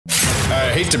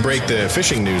I hate to break the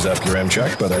fishing news after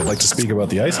Chuck, but I'd like to speak about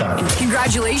the ice hockey.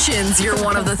 Congratulations, you're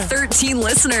one of the 13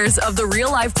 listeners of the Real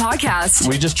Life Podcast.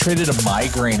 We just traded a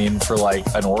migraine in for like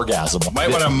an orgasm.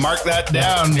 Might want to mark that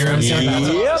down.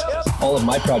 Yep. All of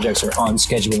my projects are on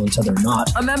schedule until they're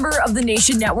not. A member of the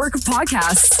Nation Network of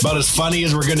Podcasts. About as funny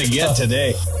as we're going to get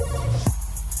today.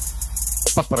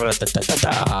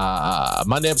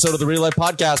 Monday episode of the Real Life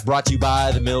Podcast brought to you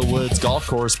by the Millwoods Golf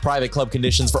Course. Private club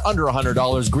conditions for under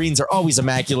 $100. Greens are always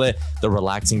immaculate. The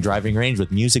relaxing driving range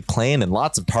with music playing and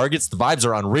lots of targets. The vibes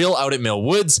are unreal out at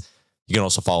Millwoods. You can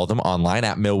also follow them online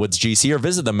at MillwoodsGC or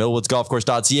visit the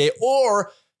millwoodsgolfcourse.ca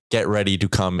or get ready to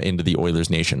come into the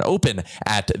Oilersnation Open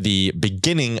at the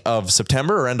beginning of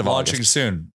September or end of Launching August.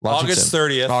 Soon. Launching August soon.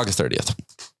 30th. August 30th.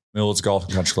 Millwoods Golf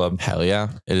and Country Club. Hell yeah.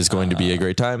 It is going to be a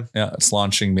great time. Yeah, it's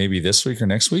launching maybe this week or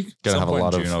next week. Gonna have a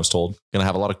lot of June, I was told. Gonna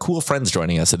have a lot of cool friends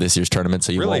joining us at this year's tournament,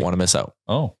 so you won't want to miss out.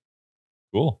 Oh,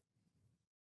 cool.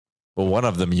 Well, one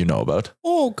of them you know about.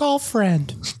 Oh, golf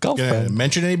friend.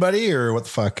 Mention anybody or what the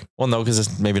fuck? Well, no, because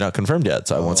it's maybe not confirmed yet,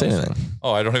 so I won't say anything.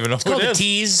 Oh, I don't even know who it is.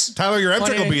 Tease. Tyler, your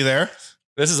Emtrick will be there.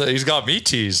 He's got me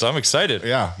teased. I'm excited.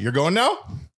 Yeah, you're going now?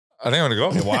 I think I'm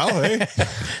going to go. Wow, hey.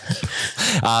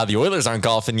 The Oilers aren't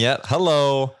golfing yet.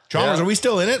 Hello. Chalmers, are we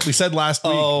still in it? We said last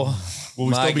week. Oh, will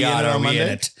we still be in it on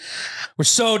Monday? We're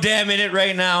so damn in it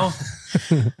right now.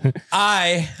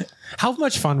 How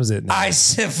much fun was it?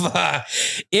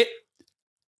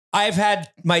 I've had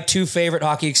my two favorite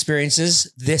hockey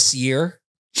experiences this year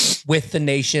with the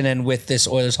Nation and with this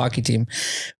Oilers hockey team.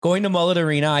 Going to Mullet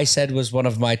Arena, I said, was one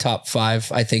of my top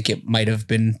 5. I think it might have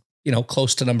been,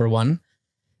 close to number 1.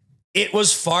 It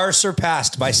was far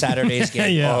surpassed by Saturday's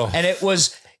game. Yeah. And it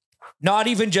was not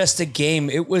even just a game.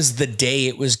 It was the day.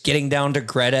 It was getting down to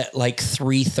Greta at like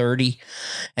 3:30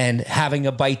 and having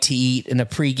a bite to eat and a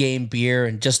pregame beer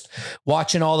and just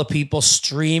watching all the people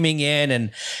streaming in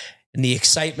and the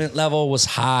excitement level was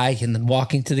high, and then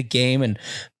walking to the game, and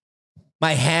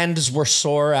my hands were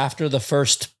sore after the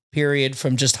first period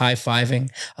from just high-fiving.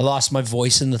 I lost my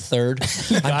voice in the third.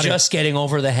 I'm just getting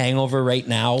over the hangover right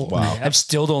now. Wow. I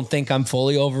still don't think I'm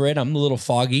fully over it. I'm a little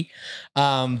foggy.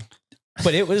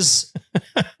 But it was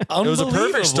It was a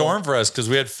perfect storm for us because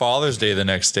we had Father's Day the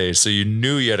next day. So you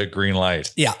knew you had a green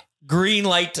light. Yeah. Green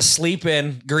light to sleep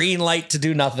in, green light to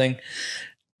do nothing.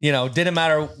 Didn't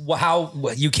matter how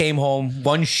you came home,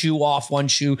 one shoe off, one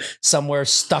shoe somewhere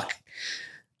stuck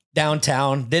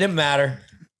downtown. Didn't matter.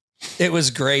 It was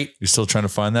great. You still trying to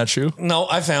find that shoe? No,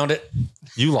 I found it.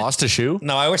 You lost a shoe?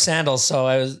 No, I wear sandals. So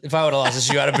if I would have lost a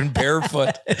shoe, I'd have been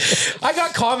barefoot. I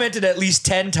got commented at least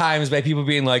 10 times by people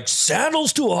being like,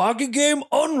 sandals to a hockey game?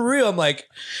 Unreal. I'm like,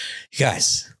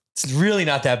 guys, it's really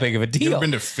not that big of a deal. You ever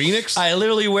been to Phoenix? I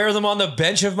literally wear them on the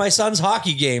bench of my son's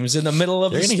hockey games in the middle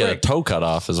of the spring. You're going to get a toe cut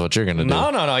off is what you're going to do. No.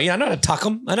 Yeah, I know how to tuck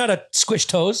them. I know how to squish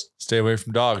toes. Stay away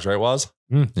from dogs, right, Waz?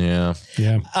 Yeah.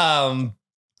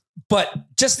 But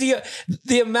just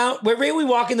the amount where we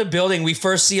walk in the building, we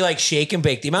first see like shake and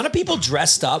bake. The amount of people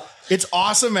dressed up. It's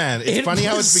awesome, man. It's funny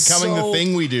how it's becoming the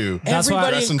thing we do.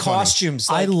 Everybody in costumes.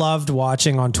 I loved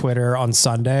watching on Twitter on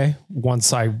Sunday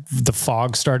once the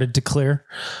fog started to clear.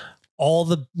 All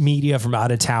the media from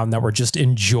out of town that were just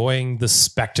enjoying the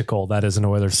spectacle that is an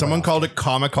Oilers. Someone called it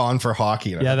Comic-Con for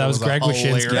hockey. Yeah, that was Greg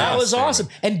Wyshynski. That was awesome.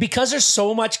 And because there's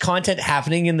so much content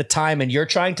happening in the time and you're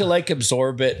trying to like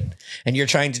absorb it and you're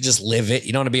trying to just live it,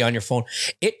 you don't want to be on your phone.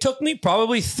 It took me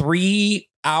probably 3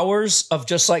 hours of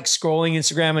just like scrolling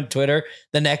Instagram and Twitter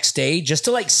the next day just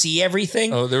to like see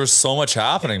everything. Oh, there was so much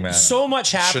happening, man. So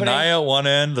much happening. Shania at one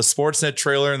end, the Sportsnet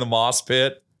trailer in the Moss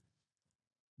Pit.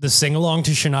 The sing-along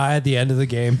to Shania at the end of the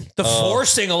game. The 4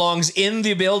 sing-alongs in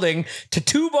the building to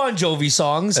 2 Bon Jovi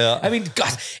songs. Yeah. I mean,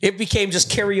 God, it became just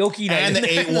karaoke night. And the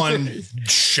 8-1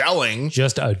 shelling.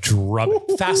 Just a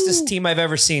drubbing. Fastest team I've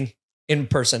ever seen in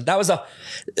person. That was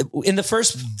in the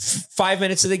first 5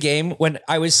 minutes of the game when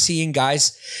I was seeing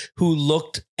guys who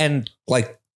looked and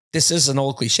like, this is an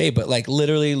old cliche, but like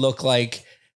literally look like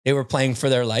they were playing for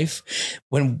their life.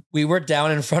 When we were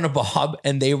down in front of Bob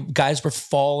and guys were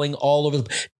falling all over,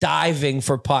 diving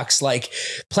for pucks, like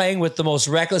playing with the most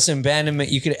reckless abandonment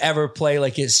you could ever play.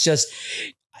 Like it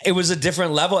was a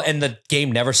different level and the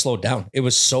game never slowed down. It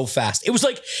was so fast. I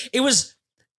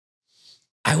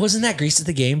wasn't that greased at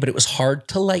the game, but it was hard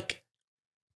to like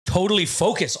totally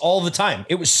focus all the time.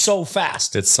 It was so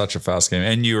fast. It's such a fast game.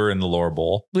 And you were in the lower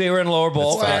bowl. We were in the lower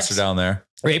bowl. It's faster down there.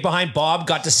 Right behind Bob,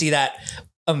 got to see that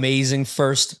amazing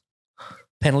first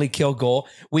penalty kill goal.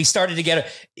 We started to get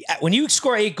when you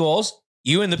score 8 goals,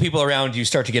 you and the people around you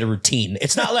start to get a routine.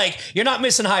 It's not like you're not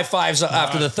missing high fives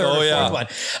after the third or fourth one.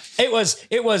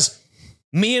 It was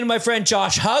me and my friend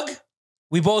Josh hug.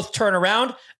 We both turn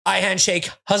around. I handshake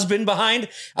husband behind,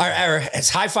 or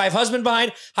high five husband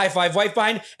behind, high five wife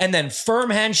behind, and then firm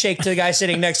handshake to the guy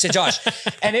sitting next to Josh.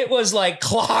 And it was like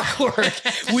clockwork.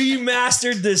 We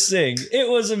mastered this thing. It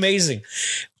was amazing.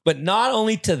 But not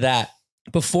only to that,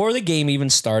 before the game even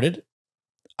started,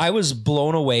 I was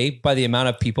blown away by the amount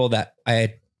of people that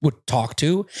I would talk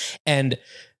to. And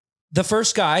the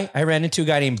first guy, I ran into a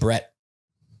guy named Brett,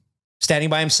 standing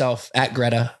by himself at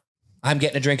Greta. I'm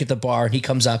getting a drink at the bar, and he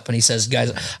comes up and he says,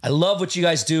 guys, I love what you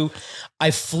guys do.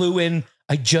 I flew in.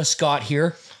 I just got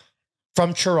here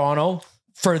from Toronto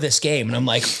for this game. And I'm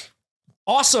like,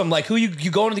 awesome. Like, who you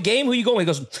going to the game? Who you going? He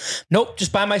goes, nope,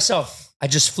 just by myself. I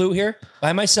just flew here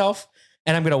by myself,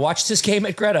 and I'm going to watch this game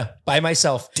at Greta by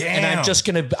myself. Damn.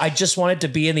 And I just wanted to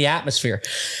be in the atmosphere.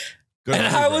 Good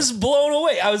and I was blown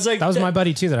away. I was like, that was my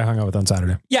buddy too that I hung out with on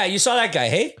Saturday. Yeah, you saw that guy,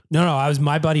 hey? No,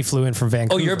 my buddy flew in from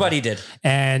Vancouver. Oh, your buddy did.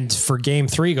 And for game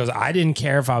 3, he goes, I didn't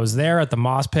care if I was there at the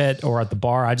moss pit or at the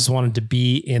bar. I just wanted to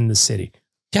be in the city.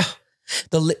 Yeah.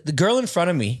 The girl in front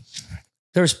of me,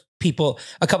 there's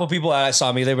a couple people that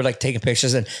saw me, they were like taking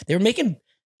pictures, and they were making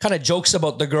kind of jokes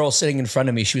about the girl sitting in front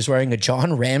of me. She was wearing a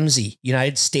John Ramsey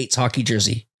United States hockey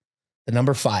jersey, the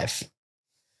number 5.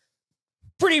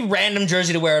 Pretty random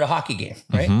jersey to wear at a hockey game,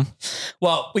 right? Mm-hmm.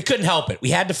 Well, we couldn't help it.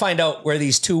 We had to find out where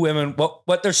these two women,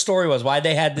 what their story was, why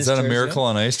they had this. Is that jersey. A Miracle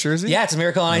on Ice jersey? Yeah, it's a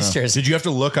Miracle on Ice jersey. Did you have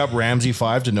to look up Ramsey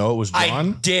 5 to know it was John?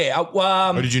 I did.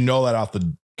 Or did you know that off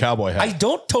the Cowboy hat? I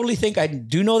don't totally think I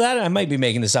do know that. I might be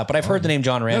making this up, but I've heard the name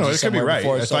John Ramsey. No, it could be right.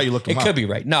 Before, I thought you looked him up. It could be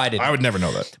right. No, I didn't. I would never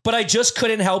know that. But I just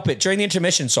couldn't help it during the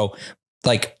intermission. So,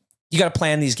 like, you got to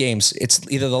plan these games. It's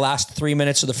either the last 3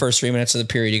 minutes or the first 3 minutes of the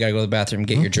period. You got to go to the bathroom,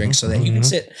 get your drink so that you can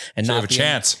sit and so not have a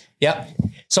chance. Yep.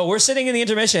 So we're sitting in the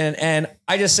intermission, and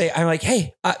I just say, I'm like,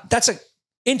 hey, that's an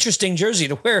interesting jersey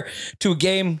to wear to a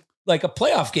game, like a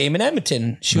playoff game in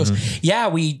Edmonton. She goes, yeah,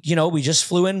 we just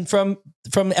flew in from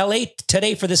LA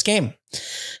today for this game.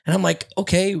 And I'm like,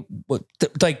 okay, what,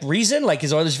 like reason? Like,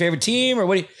 is Oilers' favorite team or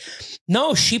what?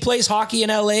 No, she plays hockey in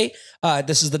LA.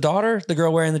 This is the daughter, the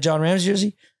girl wearing the John Ramsey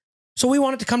jersey. So we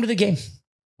wanted to come to the game.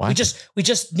 What? We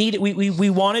just needed, we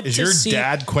wanted to see. Is your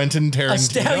dad Quentin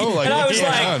Tarantino? Like, and I was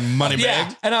like, money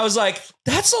bag. And I was like,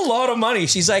 that's a lot of money.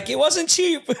 She's like, it wasn't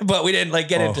cheap, but we didn't like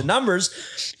get into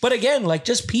numbers. But again, like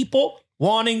just people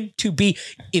wanting to be,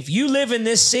 if you live in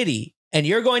this city and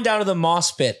you're going down to the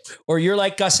Moss Pit, or you're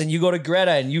like us and you go to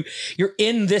Greta and you're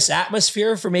in this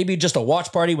atmosphere for maybe just a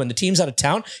watch party when the team's out of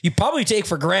town, you probably take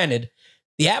for granted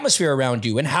the atmosphere around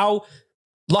you and how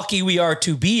lucky we are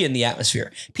to be in the atmosphere.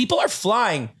 People are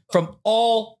flying from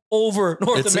all over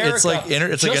North America. It's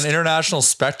like an international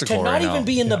spectacle. To not even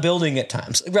be in the building at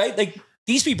times, right? Like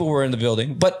these people were in the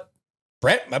building, but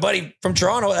Brett, my buddy from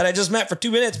Toronto that I just met for 2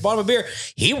 minutes, bought him a beer.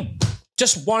 He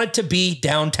just wanted to be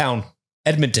downtown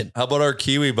Edmonton. How about our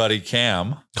Kiwi buddy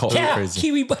Cam?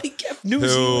 Kiwi buddy Cam. New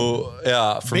Zealand.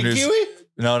 Yeah, from Big Kiwi?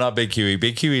 No, not Big Kiwi.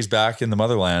 Big Kiwi's back in the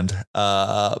motherland.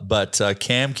 But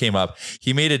Cam came up.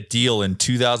 He made a deal in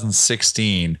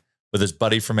 2016 with his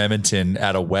buddy from Edmonton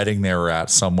at a wedding they were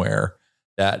at somewhere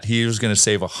that he was going to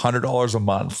save $100 a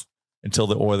month until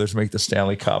the Oilers make the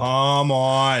Stanley Cup. Come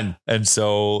on. And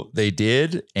so they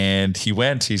did, and he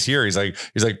went. He's here. He's like,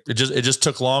 it just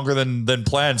took longer than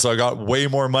planned. So I got way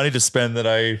more money to spend than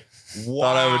I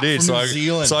thought I would need. So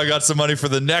I got some money for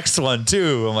the next one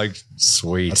too. I'm like,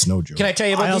 sweet. That's no joke. Can I tell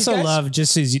you about I these also guys? love,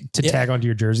 just as to tag onto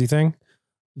your jersey thing,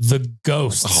 the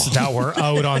ghosts that were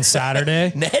out on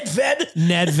Saturday.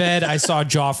 Nedved. I saw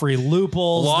Joffrey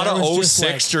Lupul. A lot of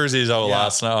 06 jerseys out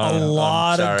last night. A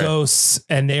lot of ghosts,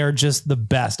 and they are just the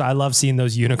best. I love seeing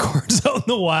those unicorns out in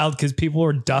the wild because people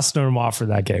were dusting them off for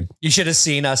that game. You should have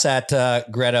seen us at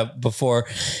Greta before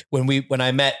when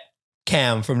I met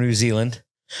Cam from New Zealand,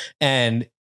 and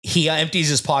he empties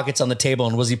his pockets on the table,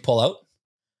 and what does he pull out?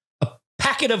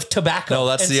 Packet of tobacco. No,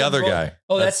 that's the other guy.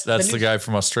 Oh, that's the guy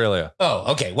from Australia.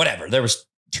 Oh, okay, whatever. There was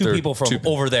two people from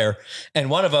over there, and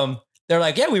one of them, they're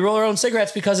like, yeah, we roll our own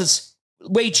cigarettes because it's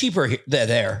way cheaper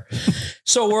there.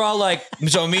 So we're all like,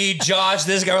 so me, Josh,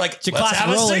 this guy, we're like, let's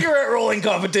have a cigarette rolling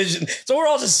competition. So we're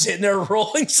all just sitting there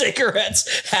rolling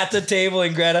cigarettes at the table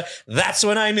in Greta. That's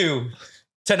when I knew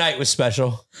tonight was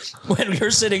special. When we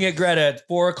were sitting at Greta at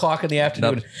 4:00 in the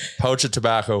afternoon. Pouch of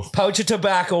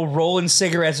tobacco, rolling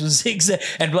cigarettes with zigzag.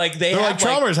 And like they're like,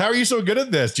 Chalmers, how are you so good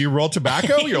at this? Do you roll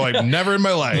tobacco? You're like, never in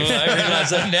my life. I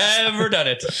realized I've never done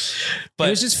it. But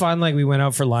it was just fun. Like we went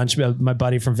out for lunch, my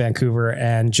buddy from Vancouver,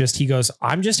 and he goes,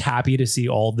 I'm just happy to see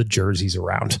all the jerseys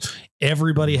around.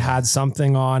 Everybody had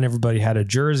something on. Everybody had a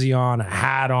jersey on, a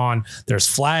hat on. There's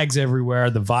flags everywhere.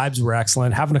 The vibes were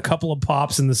excellent. Having a couple of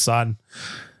pops in the sun.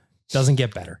 Doesn't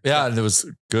get better. Yeah, and it was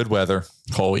good weather.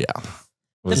 Oh yeah.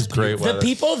 It was great weather. The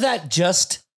people that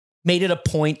just made it a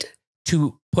point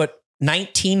to put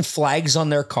 19 flags on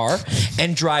their car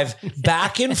and drive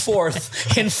back and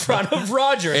forth in front of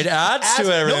Rogers. It adds to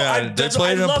everything. They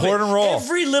played an important role.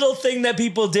 Every little thing that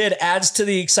people did adds to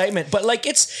the excitement. But like,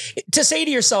 it's to say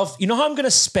to yourself, you know how I'm going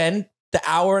to spend the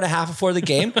hour and a half before the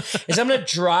game is I'm going to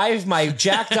drive my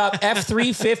jacked up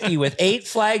F-350 with 8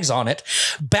 flags on it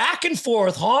back and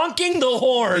forth, honking the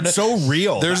horn. It's so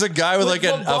real. There's a guy with like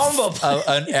an Bomba.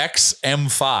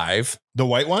 XM5. The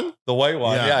white one? The white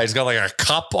one. Yeah. Yeah. He's got like a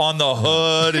cup on the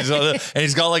hood. And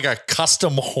he's got like a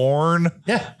custom horn.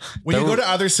 Yeah. When you go to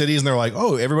other cities and they're like,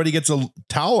 oh, everybody gets a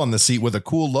towel on the seat with a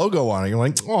cool logo on it. You're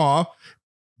like, aw.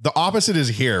 The opposite is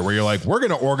here, where you're like, we're going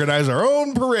to organize our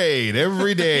own parade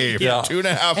every day for 2.5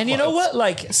 months. And you know what?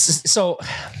 Like, so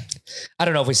I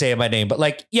don't know if we say it by name, but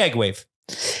like Yegwave,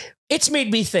 it's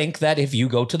made me think that if you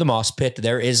go to the Moss Pit,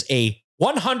 there is a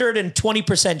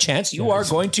 120% chance you are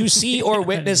going to see or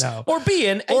witness or be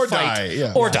in a Or fight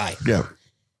die, or die. Yeah.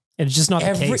 And it's just not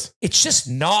the case. It's just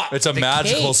not. It's a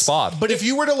magical case. spot. But if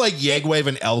you were to like Yegwave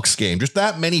an Elks game, just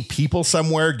that many people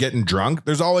somewhere getting drunk,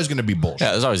 there's always going to be bullshit.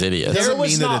 Yeah, there's always idiots. Doesn't There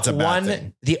was mean that not it's a bad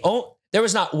thing. there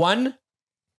was not one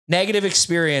negative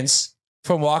experience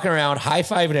from walking around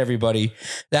high-fiving everybody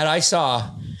that I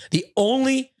saw. The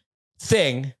only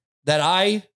thing that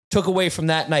I took away from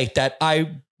that night that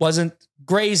I wasn't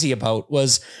crazy about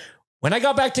was when I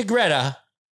got back to Greta,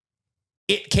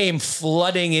 it came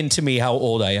flooding into me how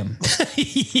old I am.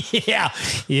 Yeah.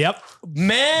 Yep.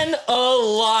 Man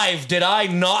alive, did I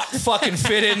not fucking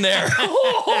fit in there?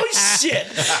 Oh, shit.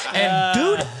 And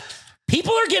dude,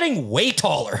 people are getting way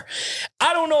taller.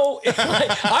 I don't know.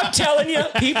 I'm telling you,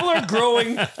 people are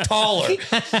growing taller.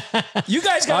 You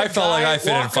guys got I felt like I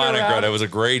fit in fine at Greta. It was a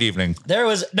great evening.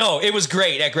 It was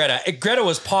great at Greta. Greta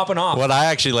was popping off. What I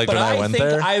actually liked But when I I went think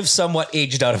there. I've somewhat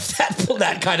aged out of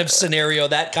that kind of scenario,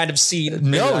 that kind of scene.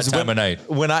 No, it's that time of night.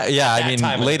 When I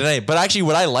time of late at night. But actually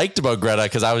what I liked about Greta,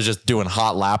 because I was just doing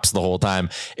hot laps the whole time,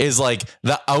 is like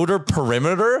the outer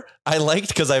perimeter I liked,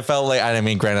 because I felt like, I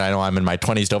mean, granted, I know I'm in my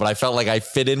 20s still, but I felt like I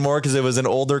fit in more because it was an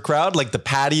older crowd. Like the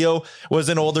patio was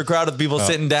an older crowd of people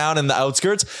sitting down in the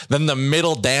outskirts. Then the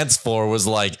middle dance floor was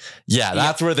like,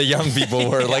 that's where the young people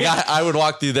were. Like I would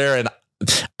walk through there and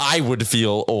I would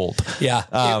feel old. Yeah.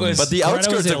 But the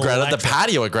outskirts of Greta, the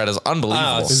patio at Greta is unbelievable.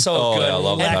 Oh, it's so good. Yeah, I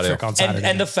love the patio. On Saturday.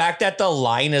 And the fact that the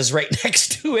line is right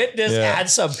next to it just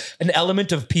adds an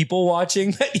element of people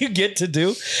watching that you get to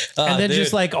do. And then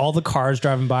just like all the cars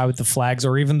driving by with the flags,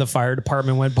 or even the fire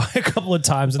department went by a couple of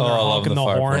times and they're I love honking the the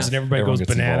fire horns and everybody Everyone goes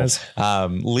gets bananas.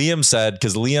 Liam said,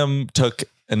 because Liam took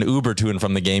an Uber to and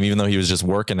from the game, even though he was just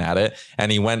working at it.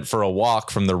 And he went for a walk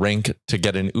from the rink to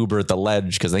get an Uber at the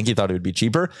ledge because I think he thought it would be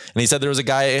cheaper. And he said there was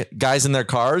a guys in their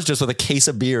cars just with a case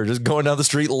of beer, just going down the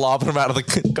street, lobbing them out of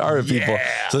the car at people.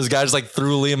 So this guy just like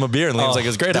threw Liam a beer and Liam's like,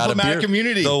 it's great. I had a Diplomatic beer.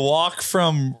 community. The walk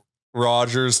from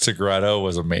Rogers to Greta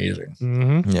was amazing.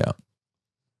 Mm-hmm. Yeah.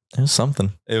 It was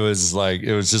something. It was like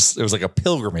a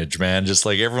pilgrimage, man. Just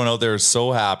like everyone out there is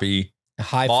so happy.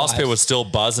 High Moss fives. Pit was still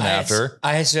buzzing after.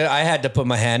 I had to put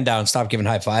my hand down, stop giving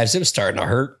high fives. It was starting to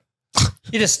hurt.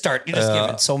 You just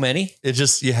giving so many. It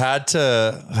just, you had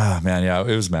to, man. Yeah,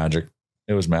 it was magic.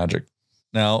 It was magic.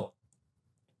 Now,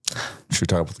 should we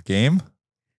talk about the game?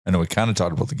 I know we kind of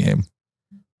talked about the game.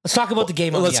 Let's talk about the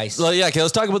game on the ice.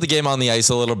 Let's talk about the game on the ice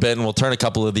a little bit, and we'll turn a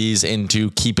couple of these into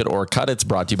Keep It or Cut It. It's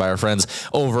brought to you by our friends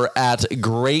over at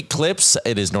Great Clips.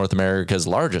 It is North America's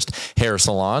largest hair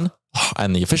salon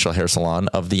and the official hair salon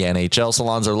of the NHL.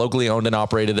 Salons are locally owned and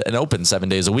operated and open 7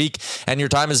 days a week, and your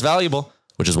time is valuable,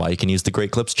 which is why you can use the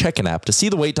Great Clips check-in app to see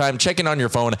the wait time, check in on your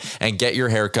phone, and get your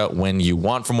haircut when you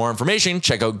want. For more information,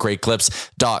 check out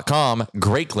greatclips.com.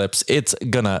 Great Clips, it's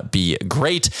gonna be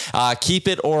great. Keep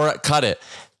it or cut it.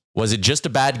 Was it just a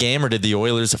bad game, or did the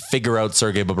Oilers figure out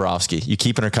Sergei Bobrovsky? You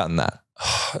keeping or cutting that?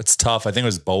 It's tough. I think it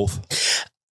was both.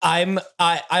 I'm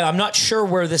not sure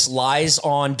where this lies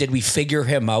on. Did we figure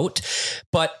him out?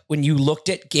 But when you looked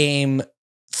at game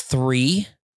 3,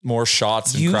 More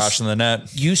shots and crashing the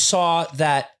net. you saw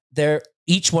that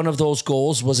each one of those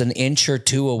goals was an inch or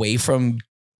two away from,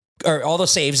 or all the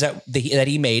saves that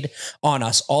he made on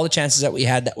us, all the chances that we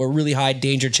had that were really high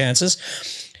danger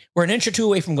chances, were an inch or two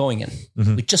away from going in.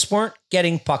 Mm-hmm. We just weren't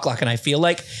getting puck luck. And I feel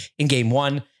like in game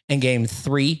 1 and game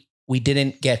 3, we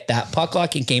didn't get that puck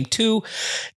luck. In game 2,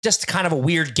 just kind of a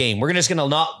weird game. We're just going to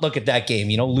not look at that game,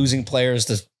 losing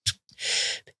players.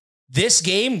 This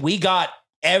game, we got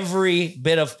every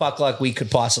bit of puck luck we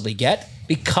could possibly get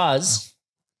because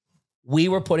we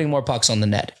were putting more pucks on the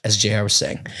net, as JR was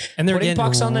saying. And they're putting getting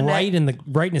pucks on the right net.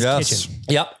 in his Yes. kitchen.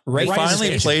 Yep. They Right. in his finally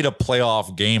kitchen. played a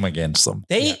playoff game against them.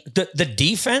 The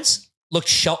defense looked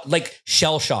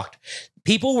shell shocked.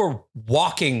 People were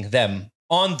walking them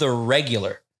on the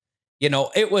regular. You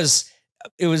know, it was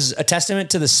a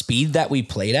testament to the speed that we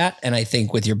played at. And I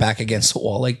think with your back against the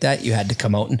wall like that, you had to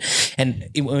come out and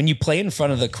when you play in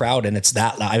front of the crowd and it's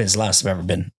that loud, I mean, it's the loudest I've ever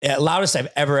been. Loudest I've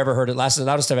ever heard it.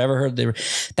 Loudest I've ever heard.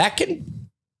 That can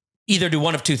either do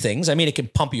one of two things. I mean, it can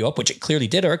pump you up, which it clearly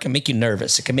did, or it can make you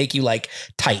nervous. It can make you like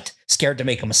tight, scared to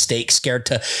make a mistake,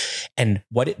 and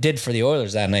what it did for the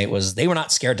Oilers that night was they were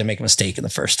not scared to make a mistake in the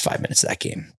first 5 minutes of that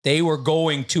game. They were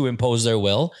going to impose their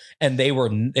will, and they were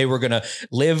going to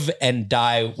live and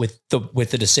die with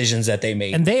the decisions that they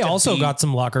made. And they also got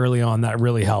some luck early on that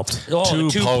really helped. two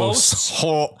Two posts.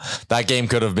 Oh, that game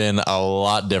could have been a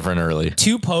lot different early.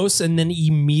 2 posts, and then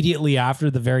immediately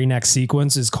after the very next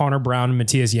sequence is Connor Brown and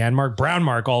Mattias Janmark.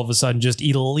 Brownmark all of a sudden just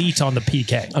elite on the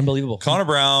PK. Unbelievable. Connor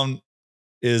Brown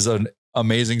is an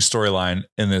amazing storyline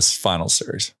in this final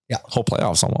series. Yeah. Whole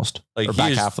playoffs almost. Like Or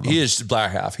back half of them. He is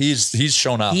back half. He's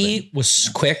shown up. He was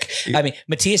quick. I mean,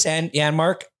 Mattias and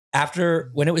Janmark,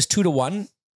 when it was 2-1,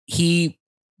 he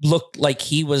looked like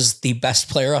he was the best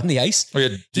player on the ice.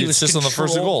 He was just on the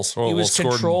first 2 goals. He was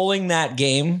controlling that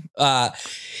game.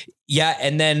 Yeah,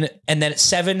 and then at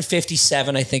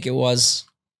 7:57, I think it was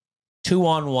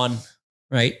 2-on-1,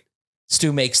 right?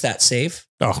 Stu makes that save.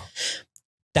 Oh,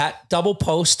 That double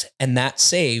post and that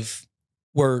save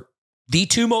were the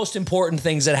 2 most important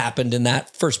things that happened in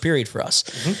that first period for us,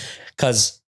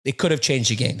 because it could have changed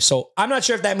the game. So I'm not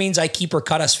sure if that means I keep or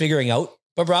cut us figuring out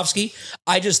Bobrovsky.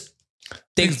 I just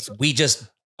think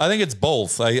I think it's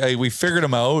both. We figured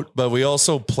him out, but we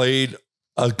also played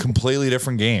a completely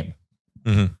different game.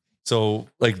 Mm-hmm. So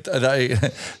like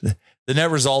the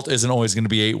net result isn't always going to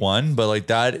be 8-1, but like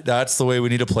that's the way we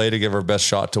need to play to give our best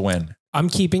shot to win. I'm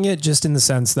keeping it just in the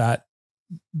sense that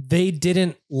they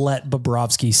didn't let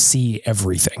Bobrovsky see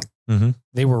everything. Mm-hmm.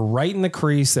 They were right in the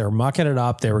crease. They were mucking it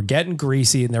up. They were getting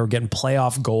greasy, and they were getting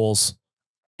playoff goals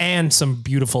and some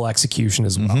beautiful execution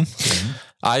as well. Mm-hmm.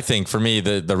 I think for me,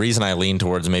 the reason I lean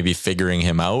towards maybe figuring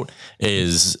him out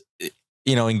is,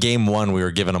 you know, in game 1, we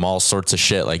were giving him all sorts of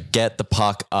shit, like get the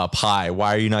puck up high.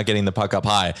 Why are you not getting the puck up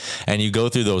high? And you go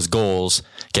through those goals.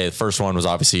 Okay, the first one was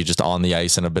obviously just on the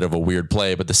ice and a bit of a weird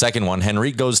play. But the second one,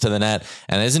 Henrique goes to the net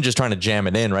and isn't just trying to jam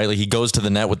it in, right? Like he goes to the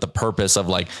net with the purpose of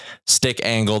like stick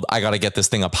angled. I got to get this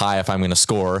thing up high if I'm going to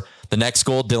score. The next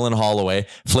goal, Dylan Holloway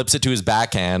flips it to his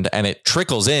backhand and it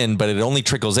trickles in, but it only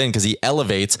trickles in because he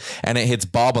elevates and it hits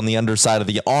Bob on the underside of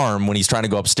the arm when he's trying to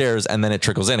go upstairs, and then it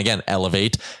trickles in again.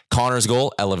 Elevate. Connor's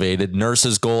goal, elevated.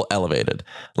 Nurse's goal, elevated.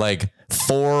 Like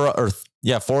 4 of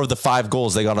the 5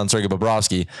 goals they got on Sergei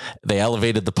Bobrovsky, they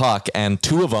elevated the puck, and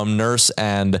 2 of them, Nurse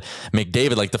and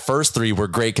McDavid, like the first 3 were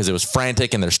great because it was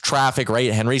frantic and there's traffic,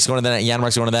 right? Henry's going to that,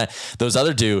 Janmark's going to that. Those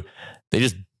other 2, they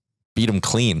just beat him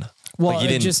clean. Well, Like,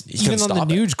 even on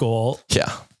the Nuge goal,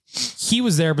 yeah, he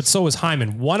was there, but so was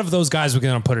Hyman. One of those guys was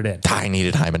going to put it in. I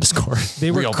needed Hyman to score. They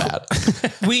were real bad.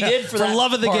 we did for that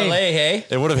love of the parlay, game. hey?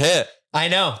 It would have hit. I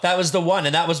know, that was the one,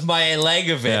 and that was my leg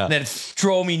of it. Yeah. And it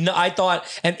drove me. I thought,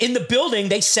 and in the building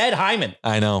they said Hyman.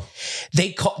 I know.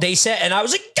 They said, and I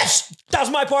was like, yes, that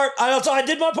was my part. I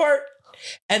did my part.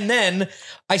 And then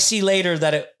I see later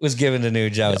that it was given to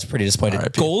Nuge. I was pretty disappointed.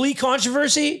 R.I.P. Goalie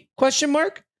controversy? Question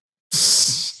mark.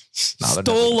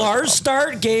 Stolarz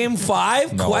start game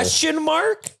 5? No. Question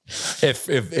mark. If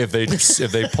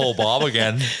they pull Bob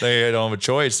again, they don't have a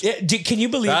choice. Yeah, can you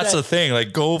believe That's that? the thing.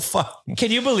 Like, go fuck. Can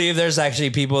you believe there's actually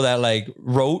people that like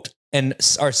wrote and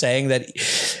are saying that?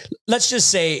 Let's just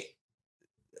say,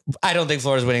 I don't think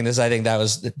Florida's winning this. I think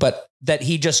but that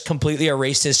he just completely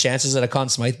erased his chances at a Conn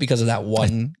Smythe because of that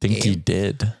one. I think game. he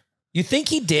did. You think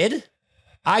he did?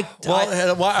 Why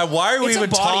are we It's a even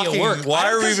body of talking? work.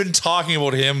 Why are we even talking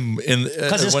about him in?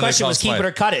 Because his when it question was comes keep to it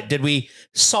or cut it. Did we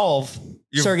solve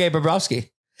Sergei Bobrovsky?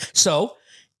 So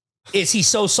is he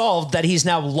so solved that he's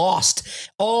now lost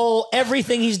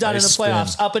everything he's done in the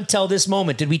playoffs up until this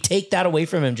moment? Did we take that away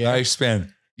from him, Jay? Nice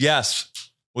spin. Yes,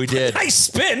 we did. Nice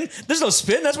spin. There's no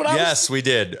spin. That's what I was. Yes, we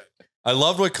did. I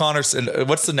loved what Connor said.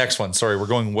 What's the next one? Sorry, we're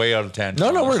going way out of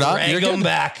tangent. No, we're not. Drag him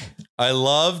back. I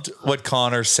loved what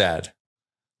Connor said.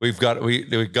 We've got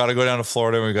to go down to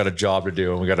Florida and we've got a job to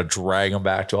do and we got to drag him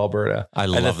back to Alberta. I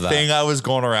love and the that. thing I was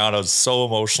going around, I was so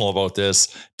emotional about this,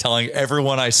 telling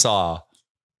everyone I saw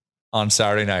on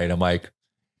Saturday night. I'm like,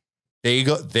 they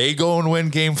go and win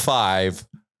game 5.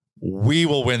 We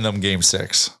will win them game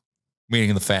 6,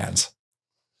 meaning the fans.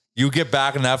 You get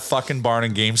back in that fucking barn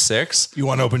in game 6. You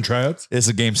want open tryouts? It's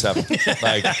a game 7.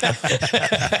 Like,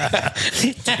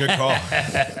 It's a good call.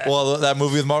 well, that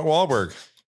movie with Mark Wahlberg.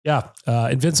 Yeah.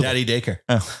 Invincible. Daddy daycare.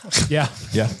 Yeah.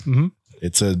 Yeah. Mm-hmm.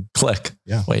 It's a Click.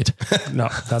 Yeah. Wait. No,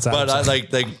 that's But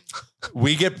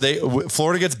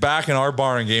Florida gets back in our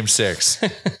barn in game 6.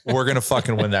 We're going to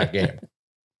fucking win that game.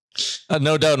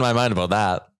 No doubt in my mind about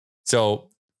that. So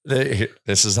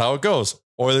this is how it goes.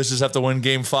 Oilers just have to win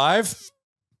game 5.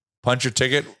 Punch your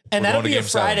ticket. And that'll be a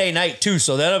Friday night too,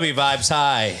 so that'll be vibes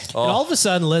high. Oh. And all of a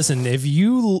sudden, listen, if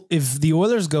the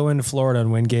Oilers go into Florida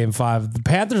and win game 5, the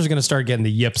Panthers are going to start getting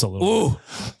the yips a little Ooh.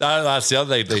 That's the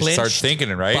other. They start thinking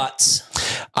it, right? Butts.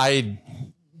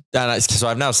 So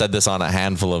I've now said this on a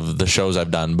handful of the shows I've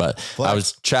done, but I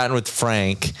was chatting with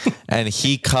Frank and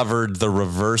he covered the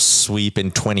reverse sweep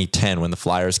in 2010 when the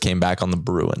Flyers came back on the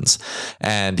Bruins.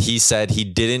 And he said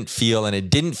it didn't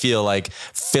feel like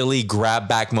Philly grabbed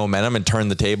back momentum and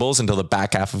turned the tables until the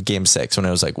back half of game 6 when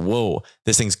it was like, whoa,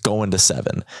 this thing's going to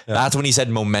 7. Yeah. That's when he said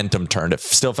momentum turned. It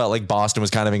still felt like Boston was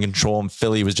kind of in control and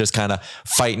Philly was just kind of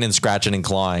fighting and scratching and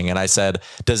clawing. And I said,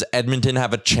 does Edmonton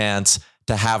have a chance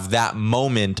to have that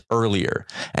moment earlier?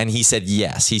 And he said,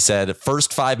 yes. He said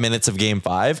first 5 minutes of game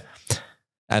 5.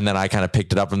 And then I kind of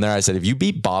picked it up from there. I said, if you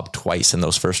beat Bob twice in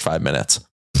those first 5 minutes,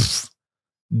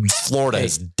 Florida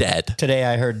is dead. Today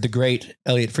I heard the great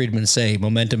Elliot Friedman say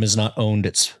momentum is not owned,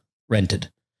 it's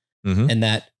rented. Mm-hmm. And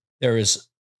that there is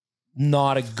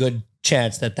not a good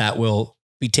chance that will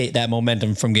be that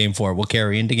momentum from game 4 will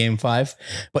carry into game 5,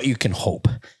 but you can hope.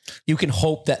 You can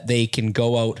hope that they can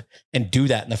go out and do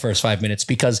that in the first 5 minutes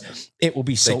because it will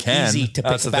be so easy to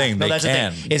pick that's the back. thing. No, they that's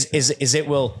can. the thing. Is it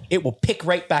will pick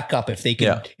right back up if they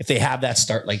can if they have that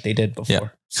start like they did before. Yeah.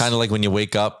 Kind of like when you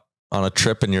wake up on a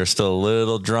trip and you're still a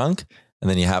little drunk and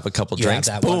then you have a couple drinks,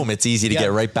 boom, it's easy to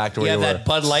get right back to where you were. You have that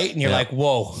Bud Light and you're like,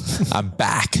 whoa, I'm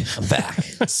back. I'm back.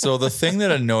 So the thing that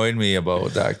annoyed me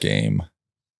about that game,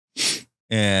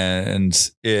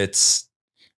 and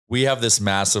we have this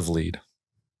massive lead.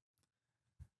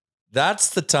 That's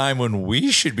the time when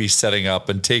we should be setting up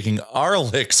and taking our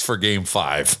licks for game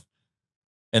 5.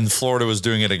 And Florida was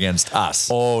doing it against us.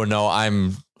 Oh no,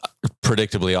 I'm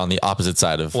predictably on the opposite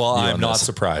side of. Well, I'm not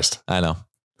surprised. I know.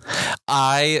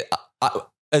 I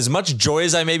as much joy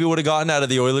as I maybe would have gotten out of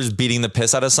the Oilers beating the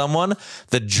piss out of someone,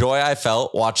 the joy I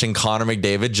felt watching Connor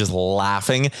McDavid just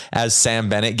laughing as Sam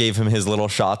Bennett gave him his little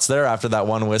shots there after that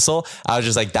one whistle, I was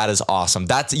just like, that is awesome.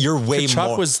 You're way Chuck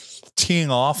more. was teeing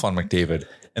off on McDavid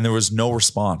and there was no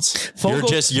response.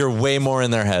 You're way more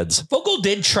in their heads. Vogel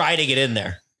did try to get in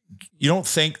there. You don't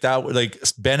think that like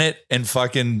Bennett and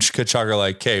fucking Kachuk are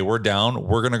like, okay, we're down.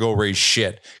 We're going to go raise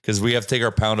shit because we have to take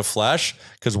our pound of flesh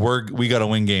because we got to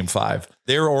win game 5.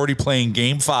 They're already playing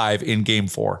game 5 in game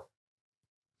 4.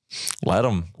 Let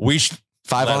them.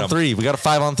 5 on 3. We got a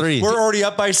 5 on 3. We're already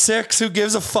up by 6. Who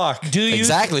gives a fuck?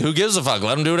 Exactly. Who gives a fuck?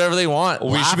 Let them do whatever they want.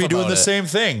 We should be doing the same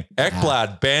thing.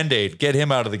 Ekblad, Band-Aid, get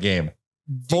him out of the game.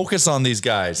 Focus on these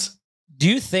guys. Do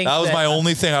you think that was my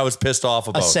only thing I was pissed off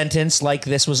about? A sentence like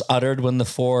this was uttered when the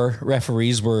 4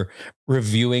 referees were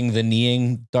reviewing the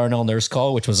kneeing Darnell Nurse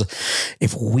call, which was,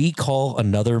 if we call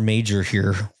another major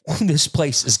here, this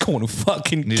place is going to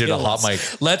fucking needed kill a hot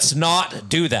us. mic. Let's not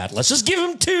do that. Let's just give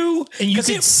him 2. And you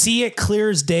can see it clear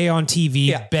as day on TV.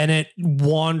 Yeah. Bennett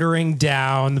wandering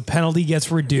down. The penalty gets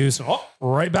reduced. Oh,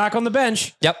 right back on the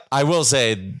bench. Yep. I will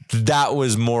say that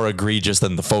was more egregious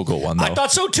than the Fogle one, though. I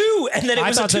thought so too. And then it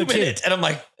was a 2 minute. And I'm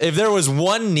like, if there was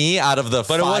one knee out of the 5,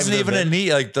 but it wasn't even a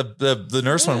knee. Like the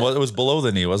Nurse one, it was below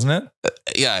the knee, wasn't it?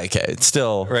 Yeah. Okay. It's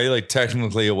still right. Like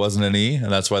technically it wasn't a knee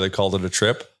and that's why they called it a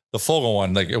trip. The Fogle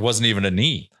one, like it wasn't even a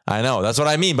knee. I know. That's what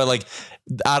I mean. But like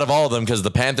out of all of them, because the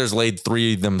Panthers laid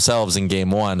 3 themselves in game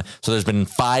 1. So there's been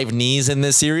 5 knees in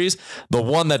this series. The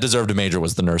one that deserved a major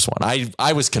was the Nurse one.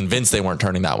 I was convinced they weren't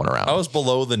turning that one around. I was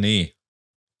below the knee.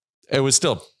 It was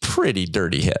still pretty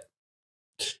dirty hit.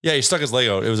 Yeah. He stuck his leg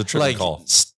out. It was a tripping call.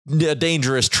 A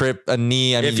dangerous trip, a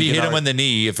knee. I mean, if he hit him in the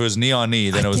knee, if it was knee on knee,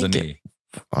 then it was a knee.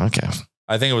 Okay.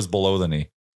 I think it was below the knee.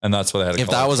 And that's what they had to If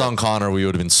that was on Connor, we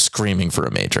would have been screaming for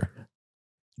a major.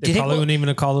 They probably wouldn't even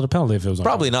have called it a penalty if it was on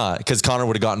Probably not, because Connor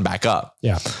would have gotten back up.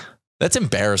 Yeah. That's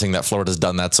embarrassing that Florida's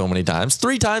done that so many times.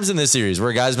 3 times in this series where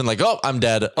a guy's been like, oh, I'm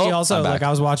dead. Oh, He also, I'm back. like, I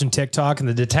was watching TikTok, and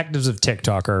the detectives of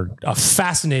TikTok are a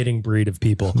fascinating breed of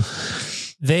people.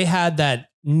 They had that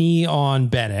knee on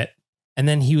Bennett, and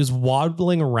then he was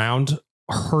wobbling around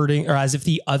hurting, or as if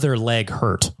the other leg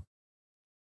hurt.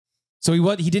 So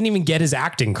he didn't even get his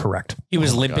acting correct. he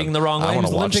was limping the wrong way. I want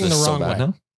to watch limping this the so wrong bad way.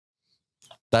 now.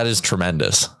 That is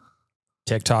tremendous.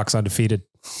 TikTok's undefeated.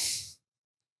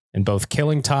 in both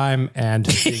killing time and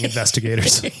being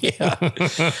investigators. Yeah.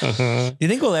 Do you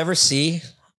think we'll ever see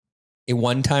a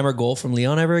one-timer goal from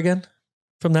Leon ever again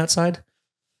from that side?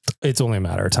 It's only a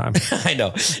matter of time. I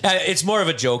know. It's more of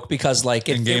a joke because like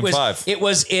In game 5. It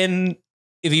was in,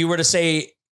 if you were to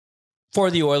say for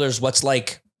the Oilers, what's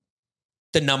like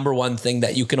the number one thing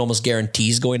that you can almost guarantee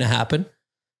is going to happen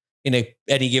in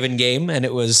any given game. And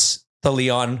it was the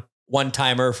Leon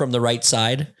one-timer from the right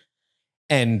side.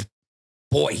 And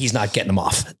boy, he's not getting them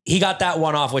off. He got that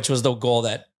one off, which was the goal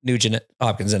that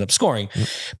Nugent-Hopkins ended up scoring.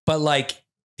 But like,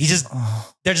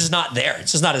 they're just not there.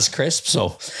 It's just not as crisp.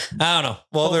 So I don't know.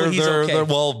 Well, they're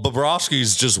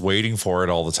Bobrovsky's just waiting for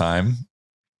it all the time.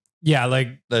 Yeah, like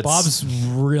Bob's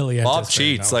really Bob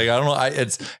cheats. Like I don't know.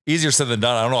 It's easier said than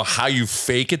done. I don't know how you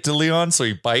fake it to Leon so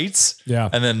he bites. Yeah,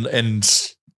 and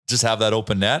just have that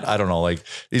open net. I don't know. Like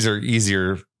these are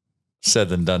easier said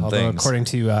than done things. According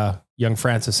to young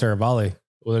Francis Saravalli,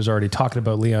 Oilers already talking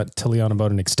about Leon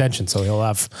about an extension, so he'll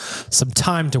have some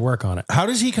time to work on it. How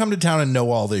does he come to town and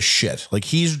know all this shit? Like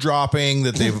he's dropping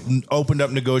that they've opened up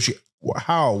negotiate.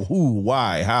 How? Who?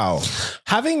 Why? How?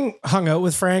 Having hung out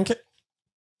with Frank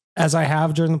as I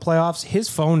have during the playoffs, his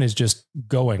phone is just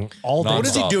going all day. What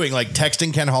is he doing? Like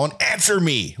texting Ken Holland, answer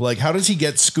me. Like how does he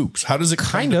get scoops? How does it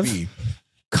kind of be?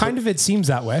 Kind of, it seems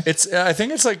that way. I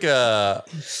think it's like I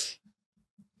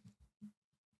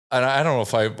don't know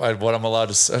if what I'm allowed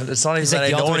to say. It's not even that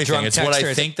I know anything. It's what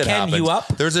I think that happens. You up?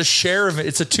 There's a share of it.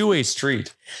 It's a two-way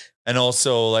street. And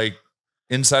also like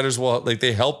insiders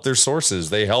they help their sources.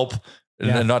 They help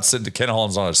and not send to Ken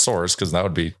Holland's not a source because that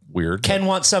would be weird. Ken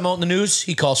wants some out in the news.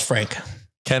 He calls Frank.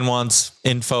 Ken wants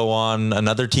info on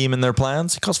another team and their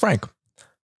plans. He calls Frank.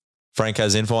 Frank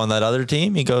has info on that other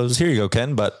team. He goes, here you go,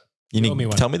 Ken, but you need to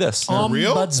tell me this.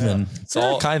 Ombudsman. Yeah. It's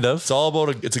all kind of. It's all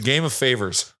about it's a game of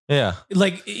favors. Yeah.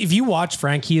 Like if you watch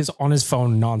Frank, he is on his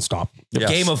phone nonstop.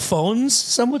 Yes. Game of phones,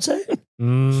 some would say.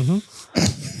 Mm-hmm.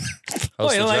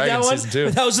 Oh, you don't like that one?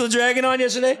 With House of the Dragon on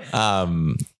yesterday?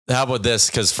 How about this?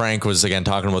 Because Frank was again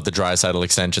talking about the Draisaitl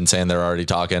extension, saying they're already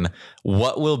talking.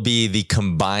 What will be the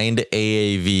combined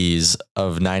AAVs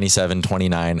of 97,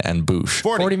 29, and Boosh?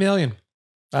 40 million.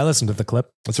 I listened to the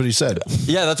clip. That's what he said.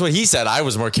 Yeah, that's what he said. I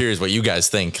was more curious what you guys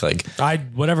think. Like,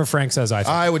 whatever Frank says, I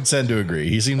think. I would tend to agree.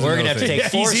 He seems. We're gonna have to take.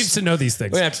 He seems to know these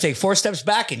things. We're gonna have to take 4 steps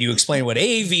back, and you explain what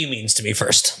AAV means to me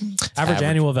first. Average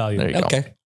annual value. There you go.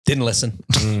 Didn't listen.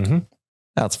 Mm-hmm.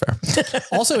 That's fair.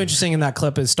 Also interesting in that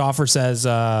clip is Stauffer says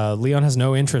Leon has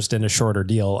no interest in a shorter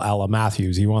deal a la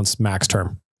Matthews. He wants max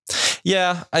term.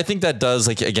 Yeah, I think that does.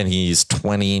 Like again, he's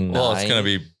 29. Well, it's going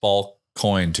to be bulk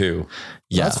coin too.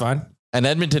 Yeah, that's fine. And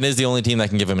Edmonton is the only team that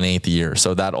can give him an 8th year.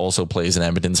 So that also plays in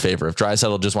Edmonton's favor. If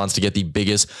Draisaitl just wants to get the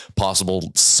biggest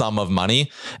possible sum of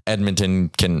money, Edmonton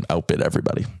can outbid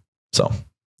everybody. So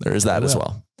there is that as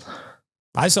well.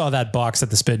 I saw that box that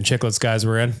the Spit and Chicklets guys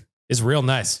were in. It's real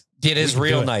nice. It is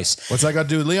real nice. What's that got to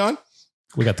do with Leon?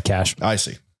 We got the cash. I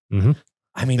see. Mm-hmm.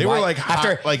 I mean, they were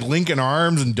like like linking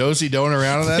arms and do-si-doing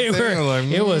around in that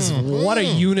thing. It was what a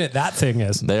unit that thing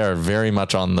is. They are very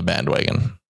much on the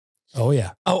bandwagon. Oh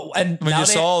yeah. Oh, and I mean, you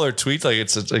saw all their tweets. Like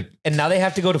it's like, and now they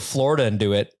have to go to Florida and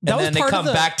do it, and then they come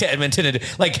back to Edmonton and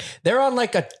like they're on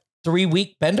like a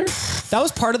 3-week bender. That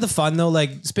was part of the fun though.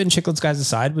 Like Spin Chicklets guys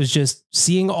aside, was just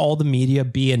seeing all the media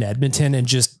be in Edmonton and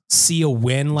just see a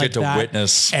win like get to that,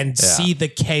 witness and see the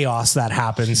chaos that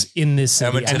happens in this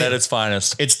city. Edmonton at its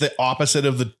finest. It's the opposite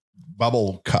of the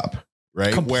Bubble Cup.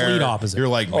 Right? Complete opposite. You're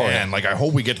like, man, like I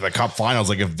hope we get to the cup finals.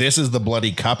 Like if this is the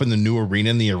bloody cup in the new arena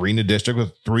in the arena district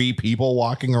with 3 people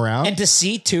walking around. And to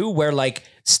see too, where like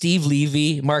Steve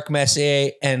Levy, Mark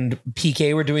Messier, and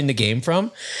PK were doing the game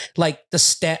from, like the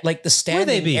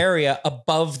standing area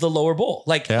above the lower bowl,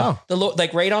 like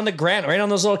like right on the ground, right on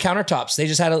those little countertops. They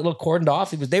just had a little cordoned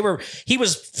off. He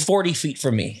was 40 feet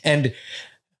from me, and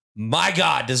my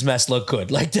God, does Mess look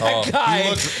good? Like that guy, he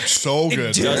looks so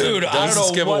good, dude. I don't know.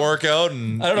 Skip a workout,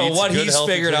 and I don't know what he's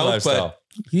figured out, lifestyle. But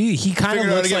he kind of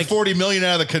looks like 40 million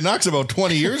out of the Canucks about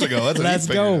 20 years ago. That's let's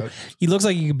go. He looks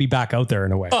like he could be back out there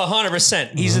in a way.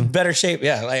 100%. He's in better shape.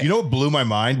 Yeah. Like, you know what blew my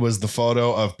mind was the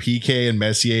photo of PK and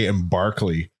Messier and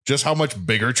Barkley. Just how much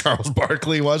bigger Charles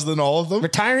Barkley was than all of them.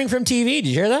 Retiring from TV. Did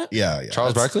you hear that? Yeah.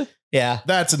 Charles Barkley? Yeah.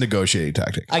 That's a negotiating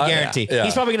tactic. I guarantee. Yeah.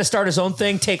 He's probably going to start his own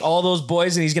thing, take all those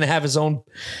boys, and he's going to have his own.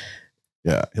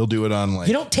 Yeah. He'll do it on like.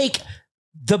 You don't take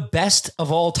the best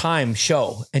of all time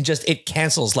show and just it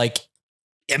cancels like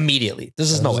immediately.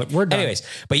 This is no way. We're done. Anyways,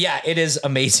 but yeah, it is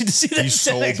amazing to see that. He's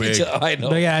so big. I know.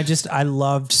 But yeah, I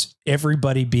loved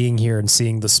everybody being here and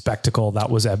seeing the spectacle that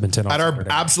was Edmonton at our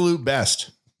absolute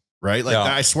best. Right? Like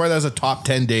I swear that was a top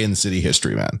 10 day in the city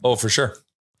history, man. Oh, for sure.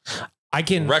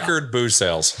 Record booze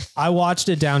sales. I watched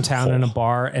it downtown in a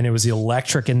bar and it was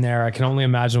electric in there. I can only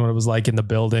imagine what it was like in the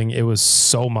building. It was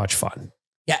so much fun.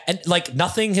 Yeah. And like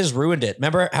nothing has ruined it.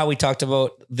 Remember how we talked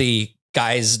about the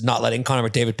guys not letting Connor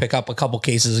McDavid pick up a couple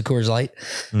cases of Coors Light?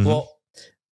 Mm-hmm. Well,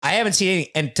 I haven't seen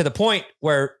any. And to the point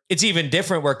where it's even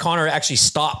different, where Connor actually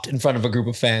stopped in front of a group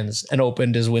of fans and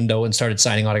opened his window and started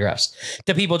signing autographs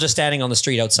to people just standing on the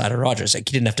street outside of Rogers. Like,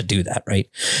 he didn't have to do that. Right.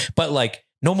 But like,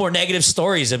 no more negative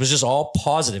stories. It was just all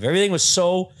positive. Everything was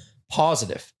so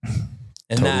positive.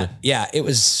 And it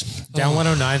was down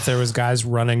 109th. There was guys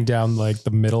running down like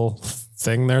the middle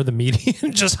thing there, the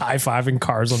median, just high-fiving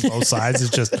cars on both sides.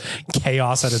 It's just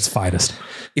chaos at its finest.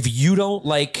 If you don't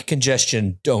like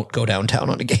congestion, don't go downtown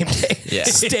on a game day. Yeah.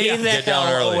 Stay the Get down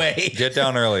hell early. away. Get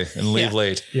down early and leave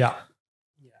late. Yeah.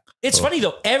 It's funny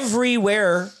though.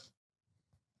 Everywhere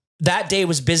that day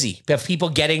was busy. We have people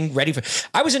getting ready for.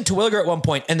 I was in Terwilliger at one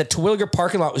point, and the Terwilliger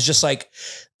parking lot was just like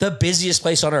the busiest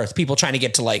place on earth. People trying to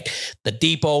get to like the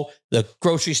depot, the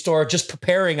grocery store, just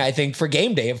preparing. I think for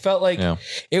game day. It felt like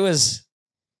it was.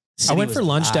 I went for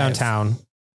lunch downtown,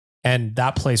 and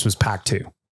that place was packed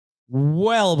too,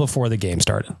 well before the game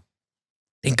started.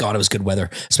 Thank God it was good weather,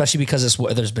 especially because this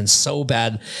weather's been so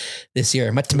bad this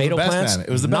year. My tomato plants, it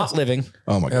was the not best. living.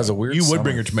 Oh my God. It was a weird You would summer.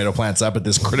 bring your tomato plants up at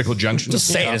this critical junction. Just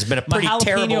saying, it's been a My pretty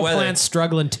terrible jalapeno weather. plant's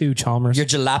struggling too, Chalmers. Your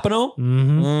jalapeno?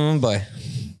 Mm-hmm. Boy.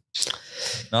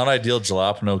 Not ideal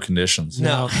jalapeno conditions.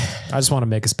 No. I just want to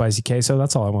make a spicy queso.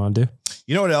 That's all I want to do.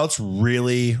 You know what else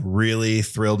really, really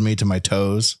thrilled me to my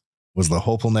toes? Was the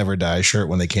Hope Will Never Die shirt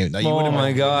when they came. Now, you Oh wouldn't my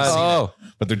have God. seen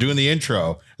it, but they're doing the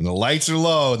intro and the lights are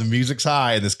low, the music's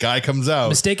high, and this guy comes out.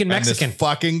 Mistaken and Mexican. This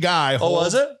fucking guy. Oh,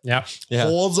 was it? Yeah.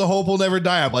 Holds the Hope Will Never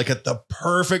Die up like at the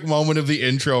perfect moment of the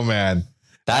intro, man.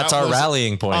 That's That our was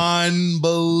rallying point.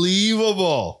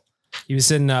 Unbelievable. He